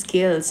speaking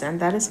skills, and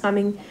that is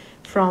coming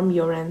from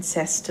your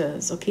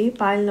ancestors, okay?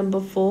 Pile number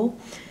 4.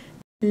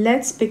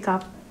 Let's pick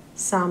up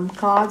some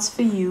cards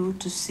for you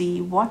to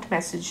see what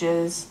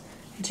messages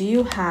do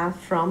you have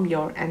from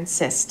your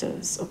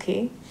ancestors,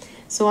 okay?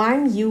 So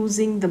I'm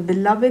using the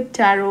Beloved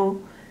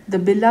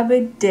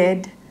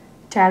Dead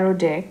Tarot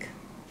deck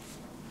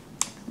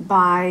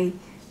by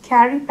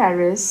Carrie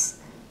Paris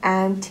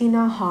and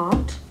Tina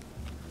Hart.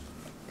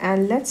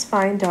 And let's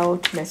find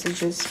out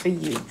messages for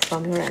you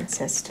from your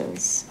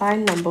ancestors. Pile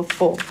number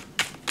 4.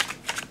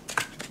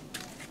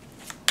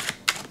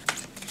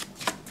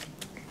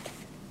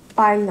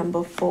 Pile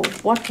number 4.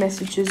 What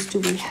messages do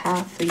we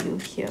have for you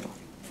here?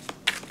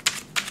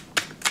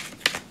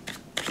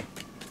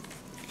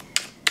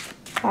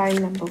 Pile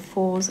number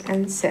 4's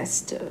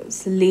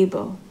ancestors.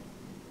 Labor.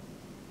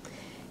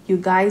 You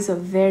guys are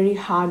very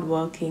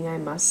hardworking, I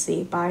must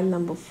say. Pile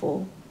number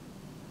 4.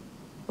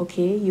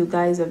 Okay, you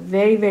guys are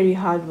very, very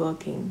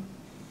hardworking.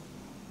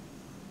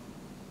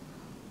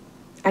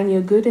 And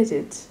you're good at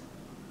it.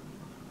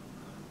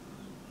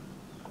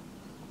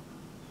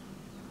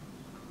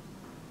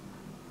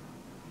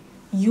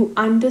 You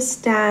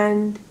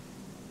understand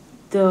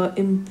the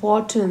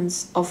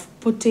importance of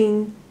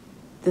putting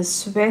the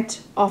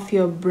sweat of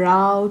your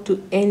brow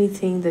to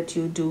anything that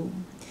you do.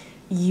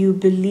 You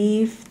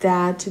believe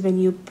that when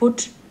you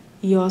put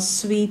your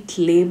sweet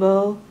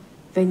labor,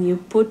 when you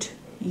put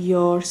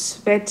your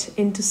sweat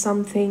into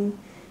something,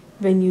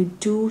 when you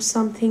do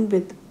something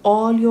with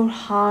all your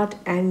heart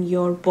and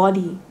your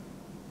body,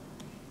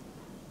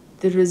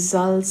 the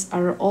results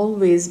are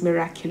always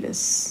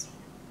miraculous.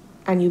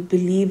 And you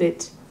believe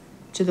it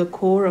to the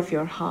core of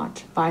your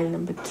heart. Pile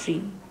number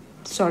 4.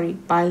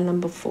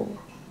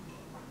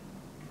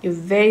 You're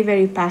very,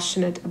 very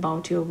passionate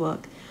about your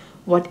work.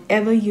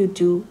 Whatever you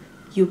do,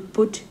 you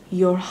put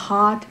your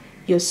heart,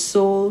 your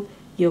soul,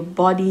 your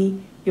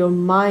body, your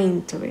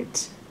mind to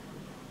it.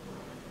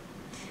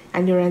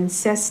 And your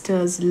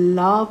ancestors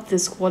love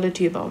this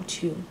quality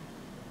about you.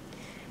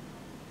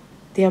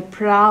 They are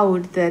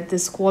proud that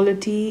this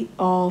quality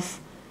of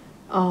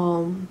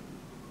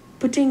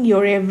putting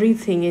your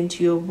everything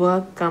into your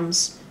work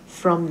comes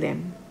from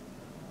them.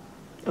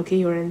 Okay,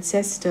 your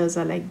ancestors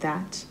are like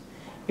that.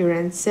 Your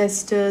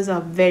ancestors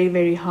are very,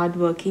 very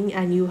hardworking,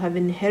 and you have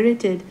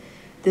inherited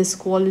this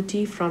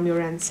quality from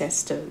your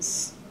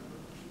ancestors.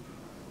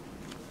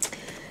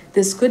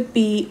 This could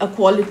be a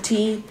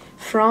quality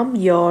from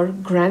your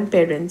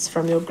grandparents,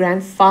 from your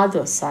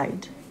grandfather's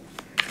side.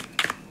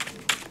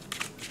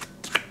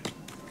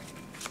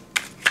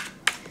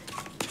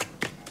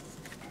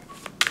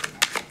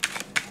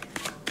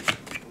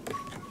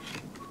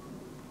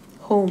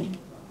 Home,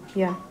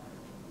 yeah.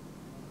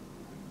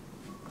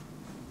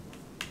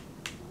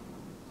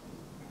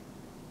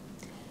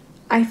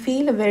 I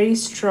feel a very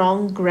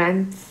strong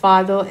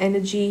grandfather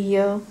energy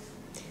here,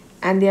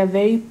 and they are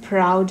very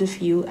proud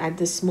of you at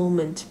this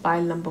moment.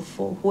 Pile number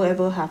 4,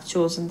 whoever have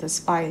chosen this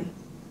pile.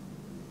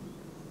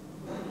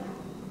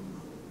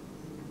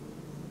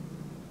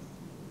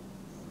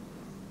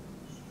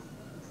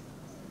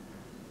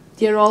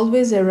 They're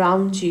always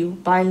around you.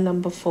 Pile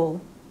number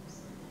 4.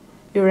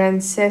 Your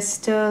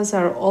ancestors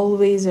are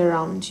always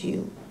around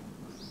you.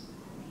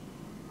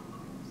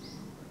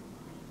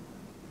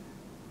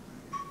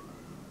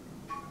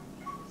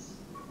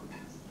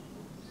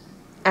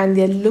 And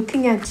they're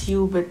looking at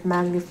you with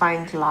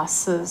magnifying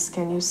glasses.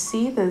 Can you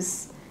see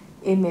this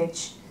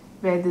image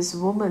where this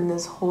woman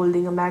is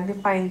holding a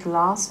magnifying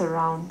glass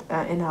around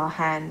in her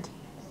hand?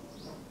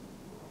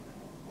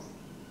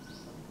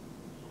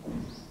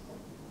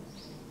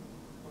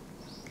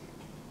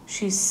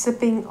 She's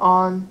sipping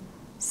on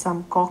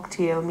some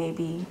cocktail,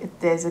 maybe.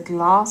 There's a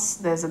glass,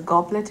 there's a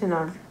goblet in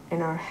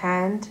her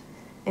hand,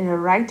 in her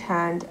right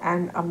hand,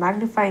 and a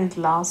magnifying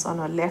glass on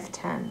her left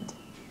hand.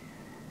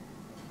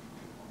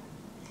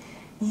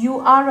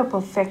 You are a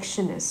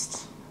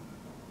perfectionist.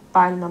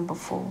 Pile number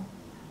 4.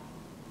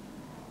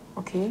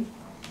 Okay?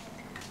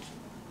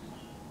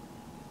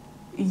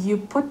 You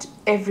put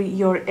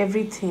your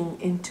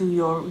everything into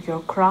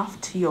your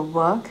craft, your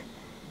work,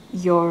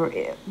 your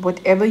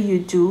whatever you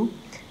do.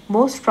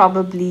 Most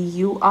probably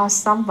you are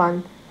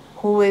someone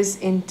who is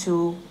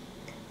into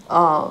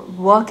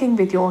working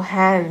with your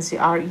hands.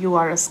 You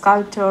are a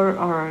sculptor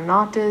or an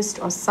artist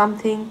or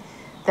something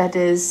that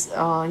is,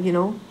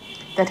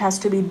 that has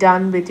to be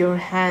done with your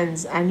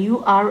hands, and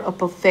you are a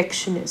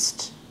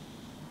perfectionist.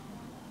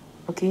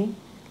 Okay,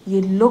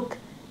 you look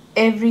at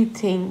every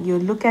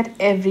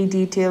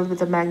detail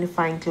with a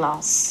magnifying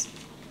glass.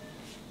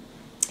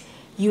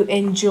 You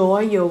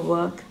enjoy your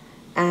work,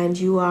 and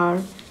you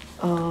are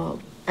uh,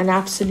 an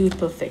absolute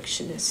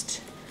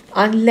perfectionist.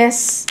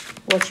 Unless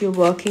what you're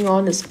working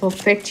on is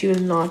perfect, you will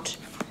not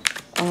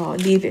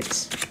leave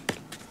it.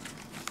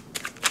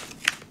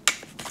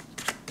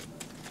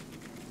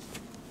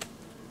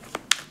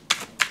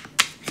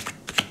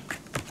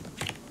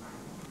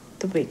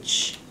 The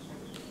witch.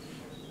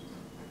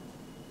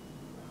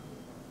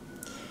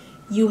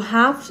 You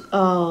have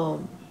a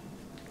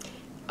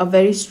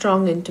very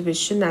strong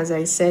intuition. As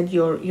I said,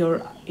 you're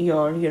you're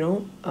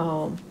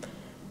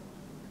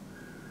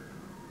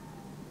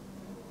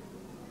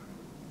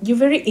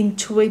very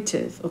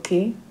intuitive,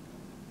 okay?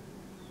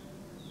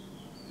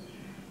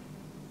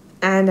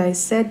 And I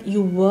said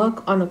you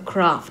work on a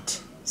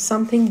craft,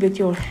 something with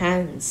your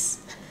hands.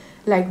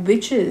 Like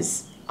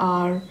witches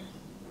are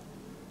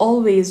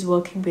always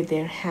working with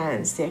their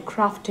hands. They're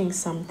crafting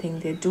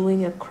something, they're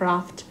doing a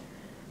craft,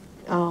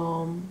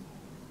 um,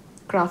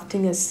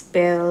 crafting a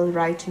spell,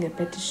 writing a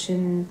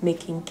petition,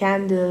 making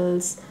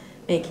candles,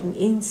 making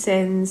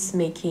incense,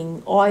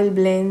 making oil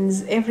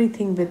blends,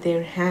 everything with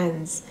their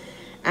hands.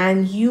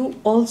 And you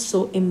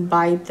also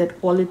imbibe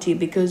that quality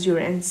because your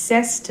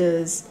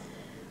ancestors,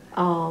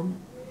 um,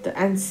 the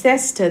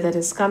ancestor that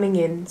is coming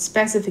in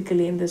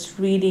specifically in this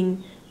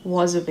reading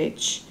was a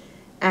witch,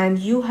 and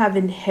you have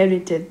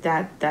inherited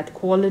that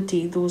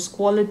quality, those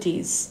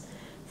qualities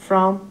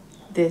from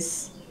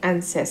this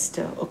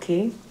ancestor,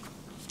 okay?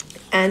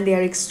 And they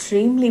are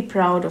extremely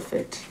proud of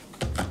it.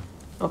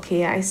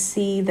 Okay, I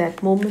see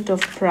that moment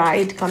of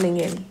pride coming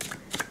in.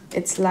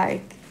 It's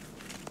like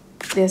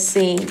they're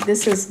saying,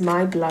 this is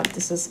my blood,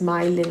 this is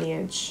my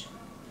lineage.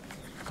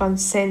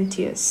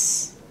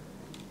 Consentious.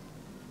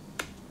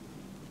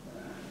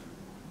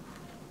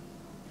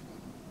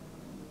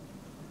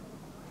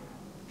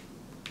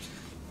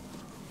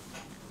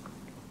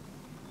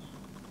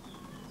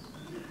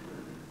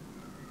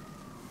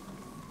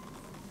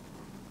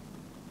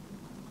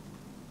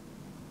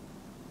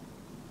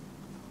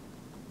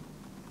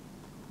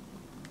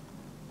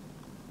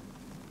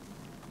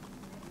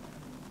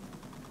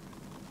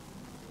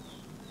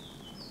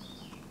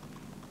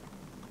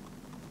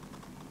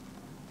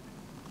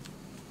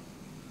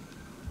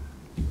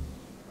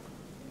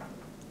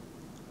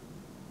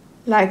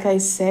 Like I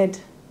said,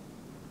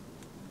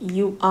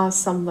 you are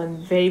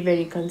someone very,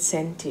 very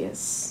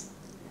conscientious.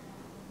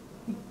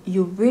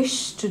 You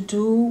wish to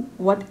do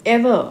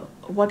whatever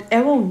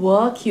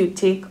work you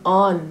take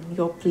on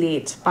your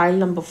plate, pile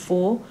number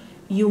 4,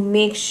 you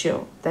make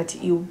sure that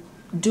you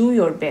do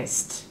your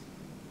best.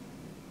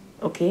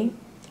 Okay?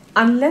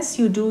 Unless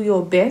you do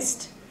your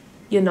best,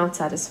 you're not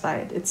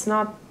satisfied. It's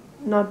not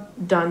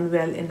done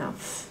well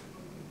enough.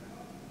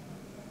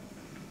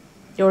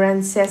 Your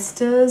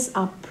ancestors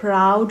are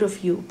proud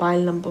of you,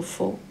 pile number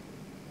 4.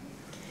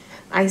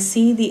 I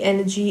see the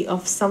energy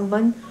of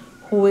someone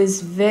who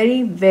is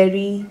very,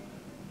 very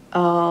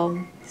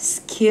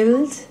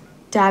skilled,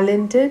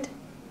 talented,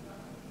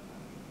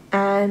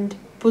 and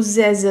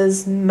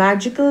possesses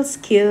magical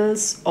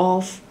skills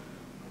of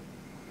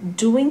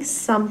doing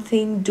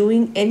something,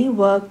 doing any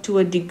work to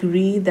a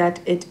degree that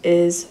it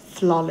is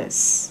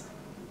flawless.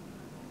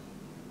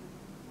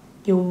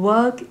 Your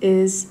work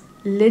is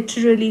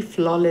literally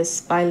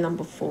flawless, pile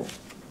number 4.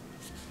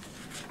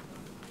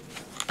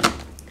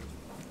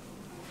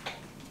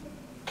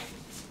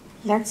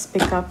 Let's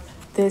pick up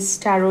this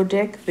tarot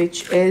deck,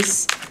 which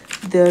is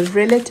the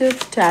Relative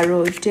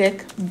Tarot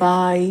deck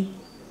by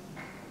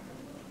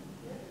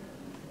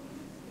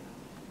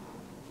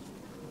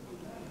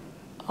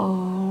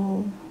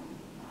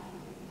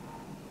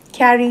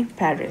Carrie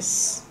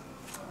Paris.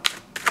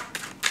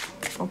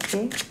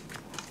 Okay.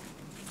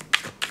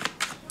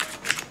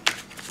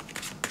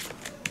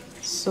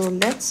 So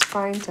let's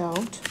find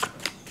out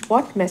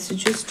what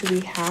messages do we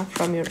have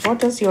from your, what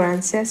does your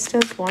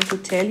ancestors want to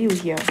tell you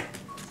here?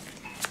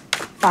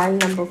 Pile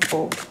number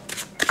 4.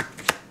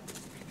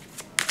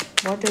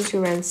 What does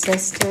your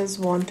ancestors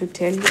want to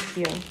tell you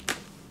here?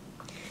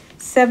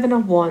 7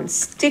 of Wands.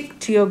 Stick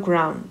to your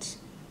ground.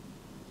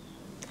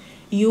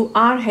 You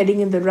are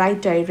heading in the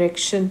right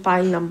direction,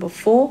 pile number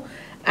 4.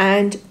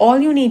 And all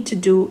you need to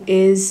do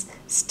is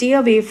stay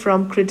away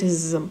from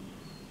criticism.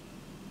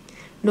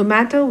 No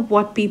matter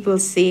what people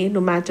say, no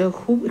matter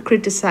who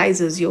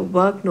criticizes your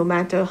work, no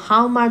matter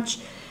how much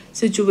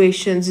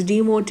situations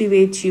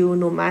demotivate you,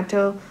 no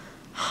matter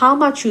how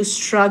much you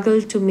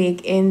struggle to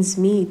make ends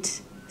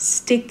meet,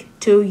 stick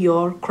to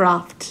your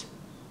craft.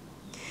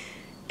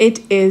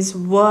 It is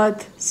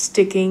worth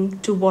sticking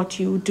to what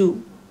you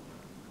do,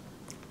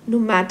 no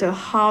matter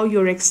how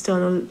your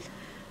external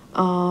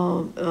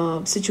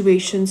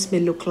situations may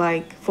look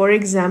like. For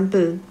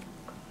example,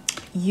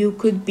 you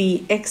could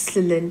be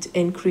excellent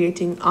in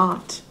creating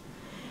art.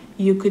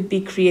 You could be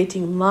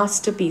creating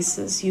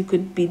masterpieces. You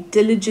could be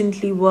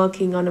diligently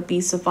working on a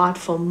piece of art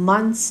for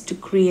months to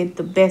create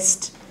the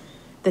best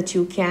that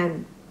you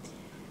can.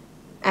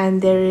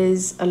 And there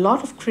is a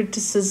lot of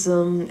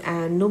criticism,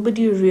 and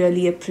nobody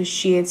really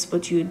appreciates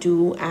what you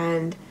do.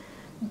 And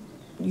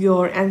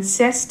your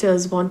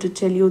ancestors want to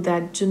tell you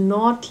that do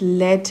not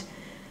let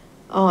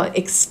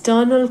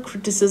external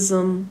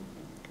criticism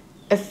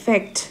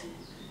affect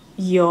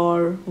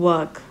your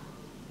work.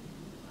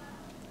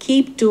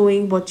 Keep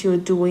doing what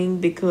you're doing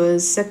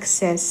because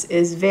success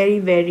is very,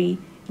 very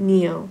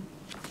near.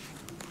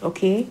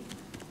 Okay?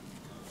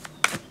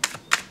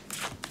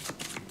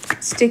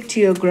 Stick to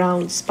your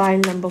grounds. Pile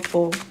number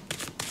 4.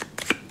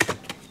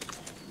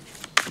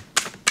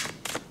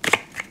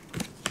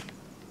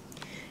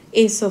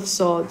 Ace of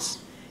Swords.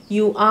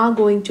 You are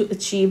going to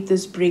achieve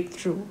this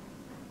breakthrough.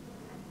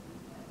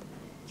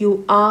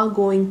 You are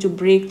going to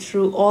break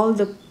through all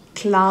the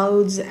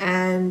clouds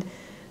and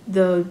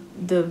the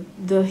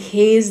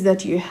haze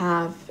that you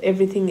have.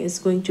 Everything is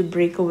going to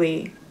break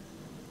away.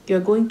 You're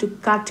going to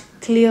cut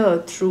clear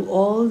through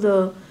all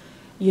the,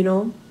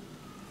 the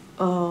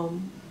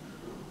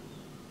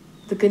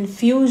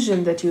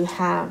confusion that you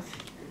have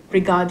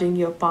regarding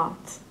your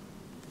path.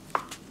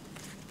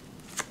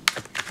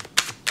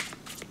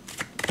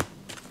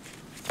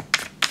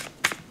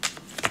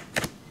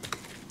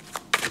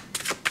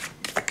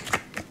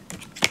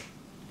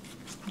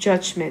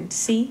 Judgment.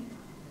 See,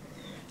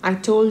 I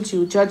told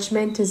you,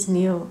 judgment is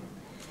near.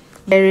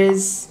 There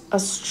is a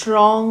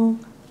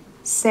strong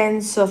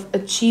sense of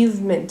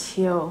achievement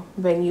here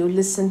when you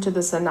listen to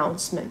this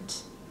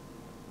announcement.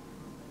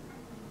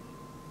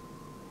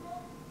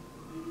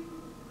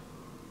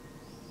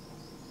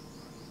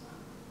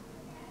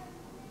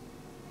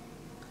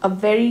 A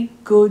very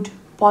good,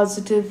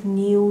 positive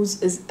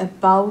news is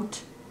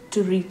about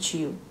to reach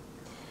you,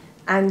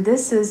 and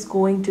this is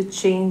going to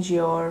change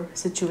your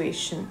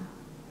situation.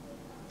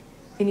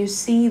 When you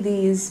see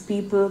these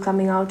people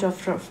coming out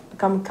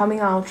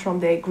from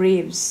their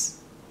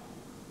graves,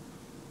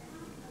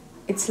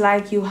 it's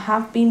like you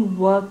have been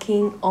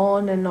working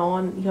on and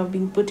on. You have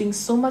been putting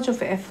so much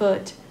of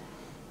effort,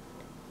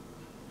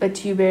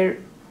 but you were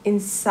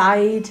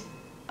inside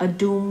a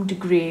doomed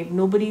grave.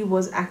 Nobody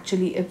was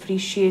actually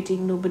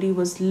appreciating. Nobody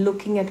was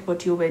looking at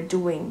what you were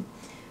doing.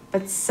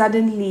 But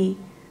suddenly,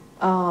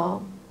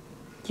 there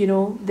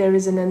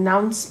is an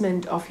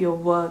announcement of your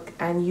work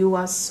and you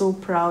are so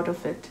proud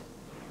of it.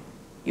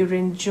 You're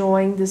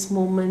enjoying this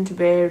moment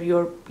where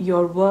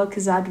your work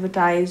is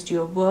advertised,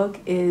 your work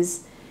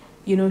is,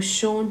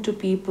 shown to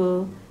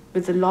people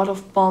with a lot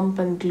of pomp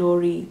and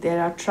glory. There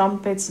are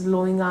trumpets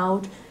blowing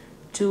out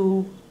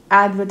to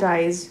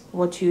advertise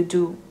what you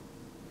do.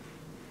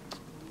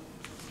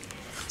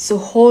 So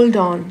hold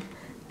on,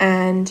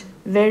 and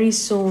very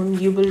soon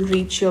you will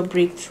reach your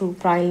breakthrough.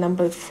 Pile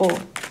number 4.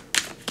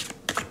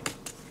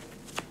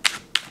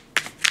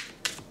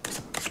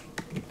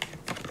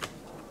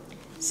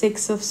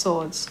 Six of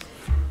Swords.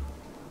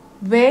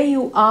 Where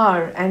you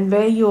are and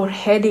where you're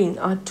heading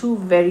are two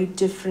very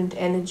different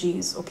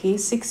energies, okay?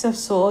 Six of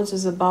Swords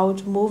is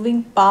about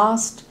moving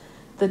past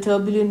the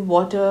turbulent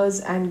waters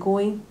and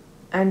going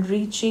and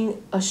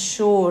reaching a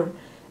shore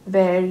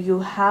where you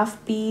have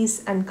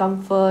peace and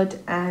comfort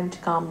and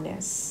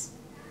calmness,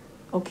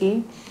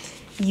 okay?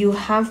 You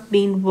have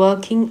been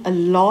working a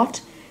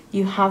lot.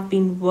 You have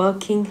been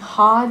working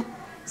hard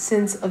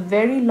since a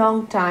very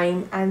long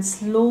time, and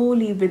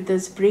slowly with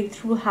this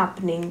breakthrough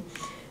happening,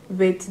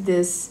 with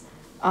this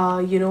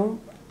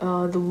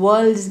the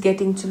world is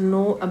getting to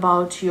know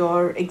about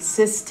your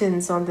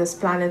existence on this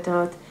planet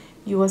Earth,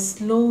 you are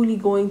slowly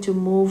going to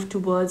move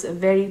towards a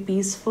very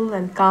peaceful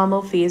and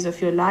calmer phase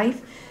of your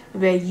life,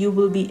 where you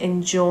will be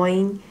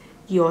enjoying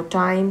your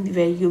time,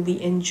 where you'll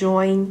be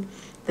enjoying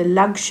the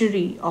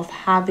luxury of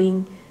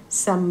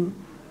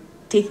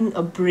taking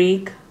a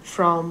break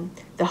from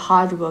the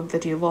hard work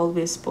that you've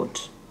always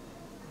put.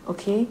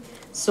 Okay,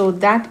 so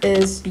that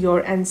is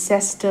your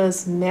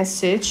ancestors'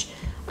 message.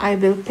 I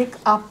will pick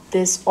up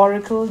this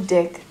oracle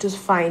deck to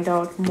find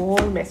out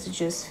more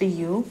messages for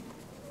you.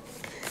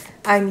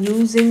 I'm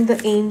using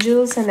the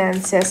Angels and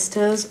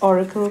Ancestors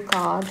Oracle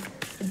card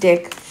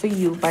deck for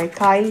you by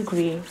Kyle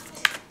Gray.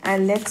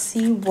 And let's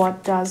see,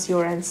 what does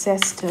your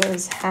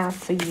ancestors have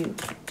for you?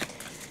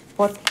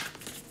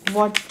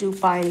 What do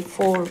pile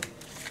 4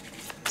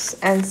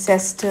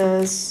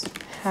 ancestors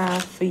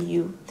have for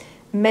you?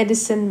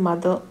 Medicine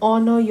Mother,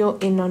 honor your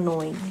inner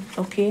knowing.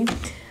 Okay,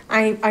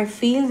 I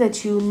feel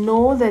that you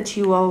know that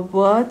you are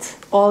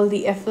worth all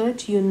the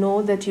effort. You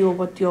know that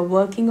what you're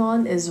working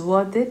on is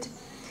worth it.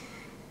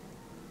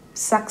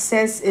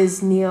 Success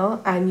is near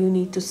and you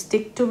need to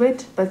stick to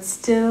it, but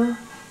still,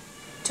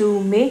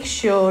 to make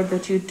sure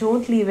that you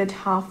don't leave it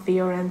halfway,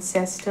 your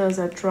ancestors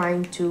are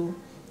trying to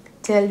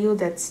tell you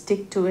that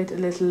stick to it a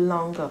little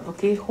longer.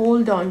 Okay,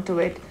 hold on to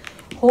it.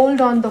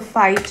 Hold on the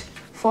fight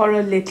for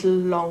a little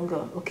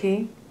longer.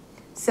 Okay,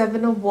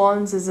 7 of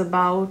Wands is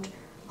about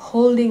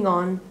holding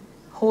on,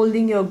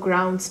 holding your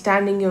ground,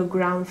 standing your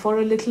ground for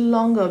a little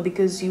longer,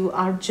 because you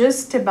are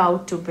just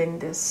about to win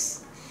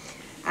this.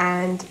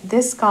 And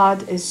this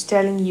card is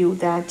telling you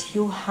that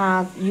you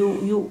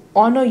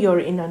honor your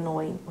inner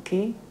knowing,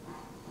 okay?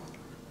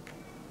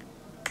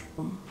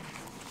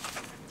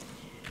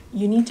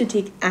 You need to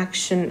take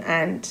action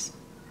and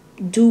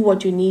do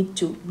what you need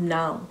to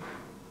now.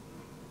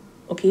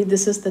 Okay,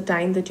 this is the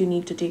time that you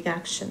need to take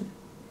action.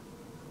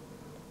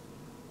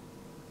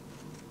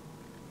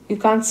 You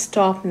can't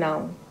stop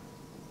now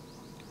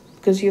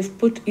because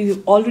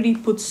you've already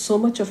put so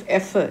much of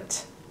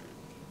effort.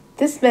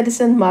 This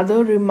medicine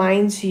mother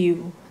reminds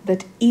you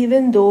that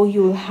even though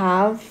you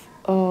have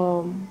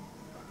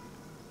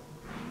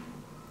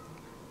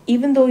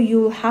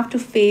to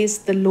face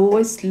the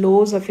lowest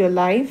lows of your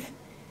life,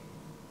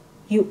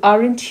 you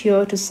aren't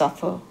here to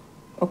suffer,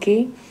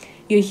 okay?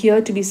 You're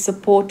here to be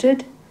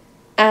supported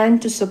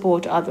and to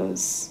support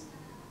others.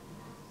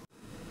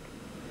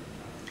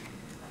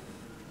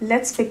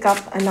 Let's pick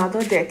up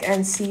another deck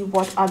and see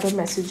what other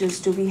messages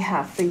do we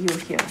have for you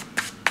here.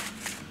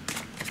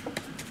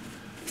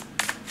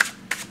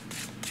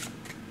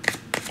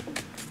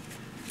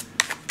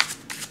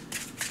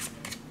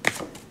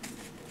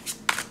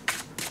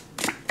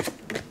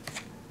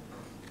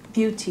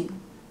 Beauty.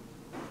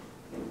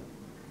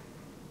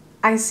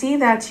 I see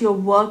that your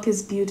work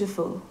is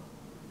beautiful.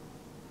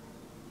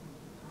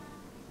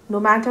 No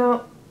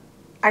matter,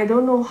 I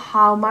don't know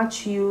how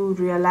much you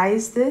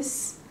realize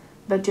this,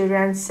 but your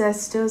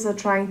ancestors are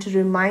trying to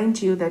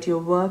remind you that your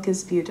work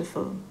is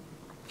beautiful.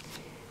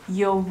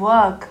 Your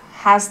work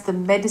has the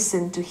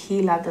medicine to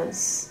heal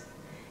others.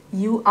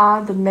 You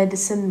are the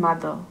medicine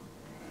mother.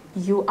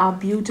 You are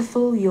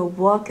beautiful. Your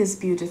work is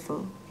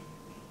beautiful.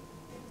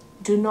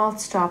 Do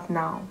not stop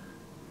now.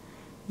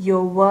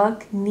 Your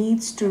work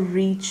needs to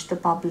reach the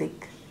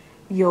public.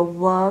 Your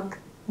work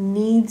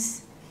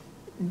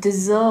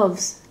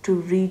deserves to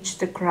reach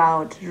the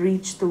crowd,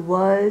 reach the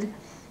world,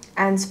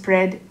 and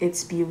spread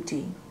its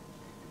beauty.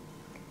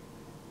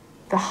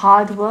 The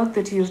hard work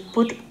that you've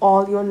put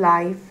all your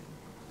life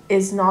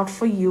is not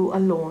for you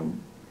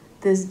alone.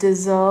 This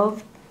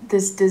deserves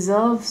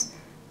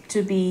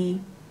to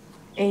be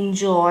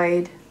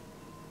enjoyed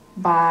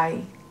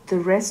by the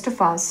rest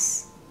of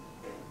us,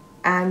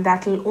 and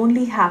that will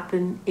only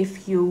happen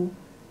if you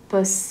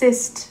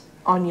persist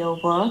on your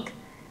work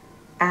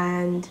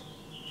and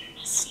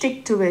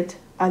stick to it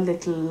a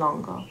little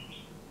longer.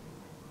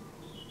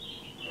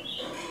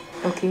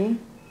 Okay?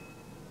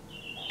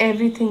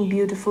 Everything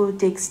beautiful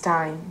takes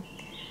time,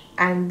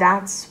 and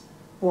that's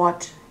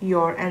what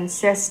your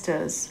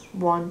ancestors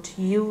want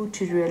you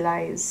to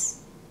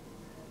realize.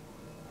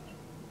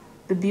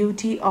 The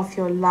beauty of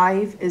your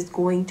life is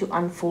going to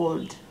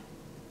unfold,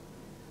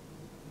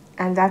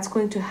 and that's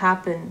going to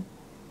happen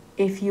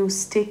if you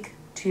stick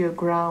to your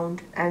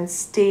ground and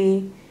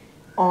stay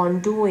on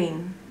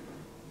doing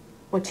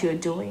what you're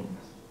doing.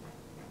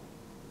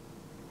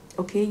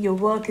 Okay, your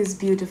work is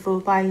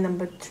beautiful, pile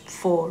number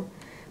 4.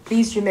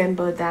 Please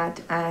remember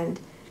that, and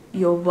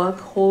your work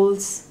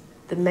holds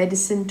the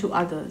medicine to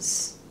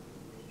others.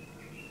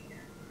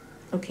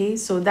 Okay,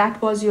 so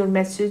that was your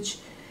message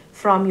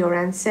from your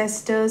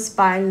ancestors,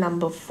 pile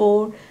number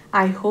 4.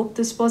 I hope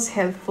this was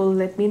helpful.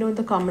 Let me know in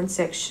the comment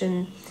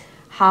section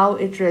how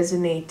it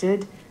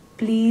resonated.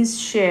 Please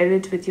share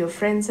it with your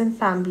friends and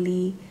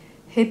family.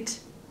 Hit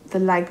the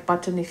like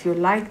button if you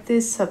like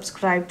this.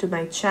 Subscribe to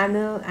my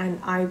channel, and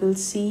I will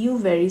see you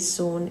very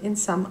soon in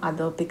some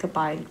other pick a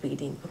pile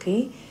reading.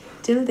 Okay,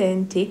 till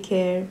then, take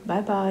care.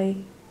 Bye bye.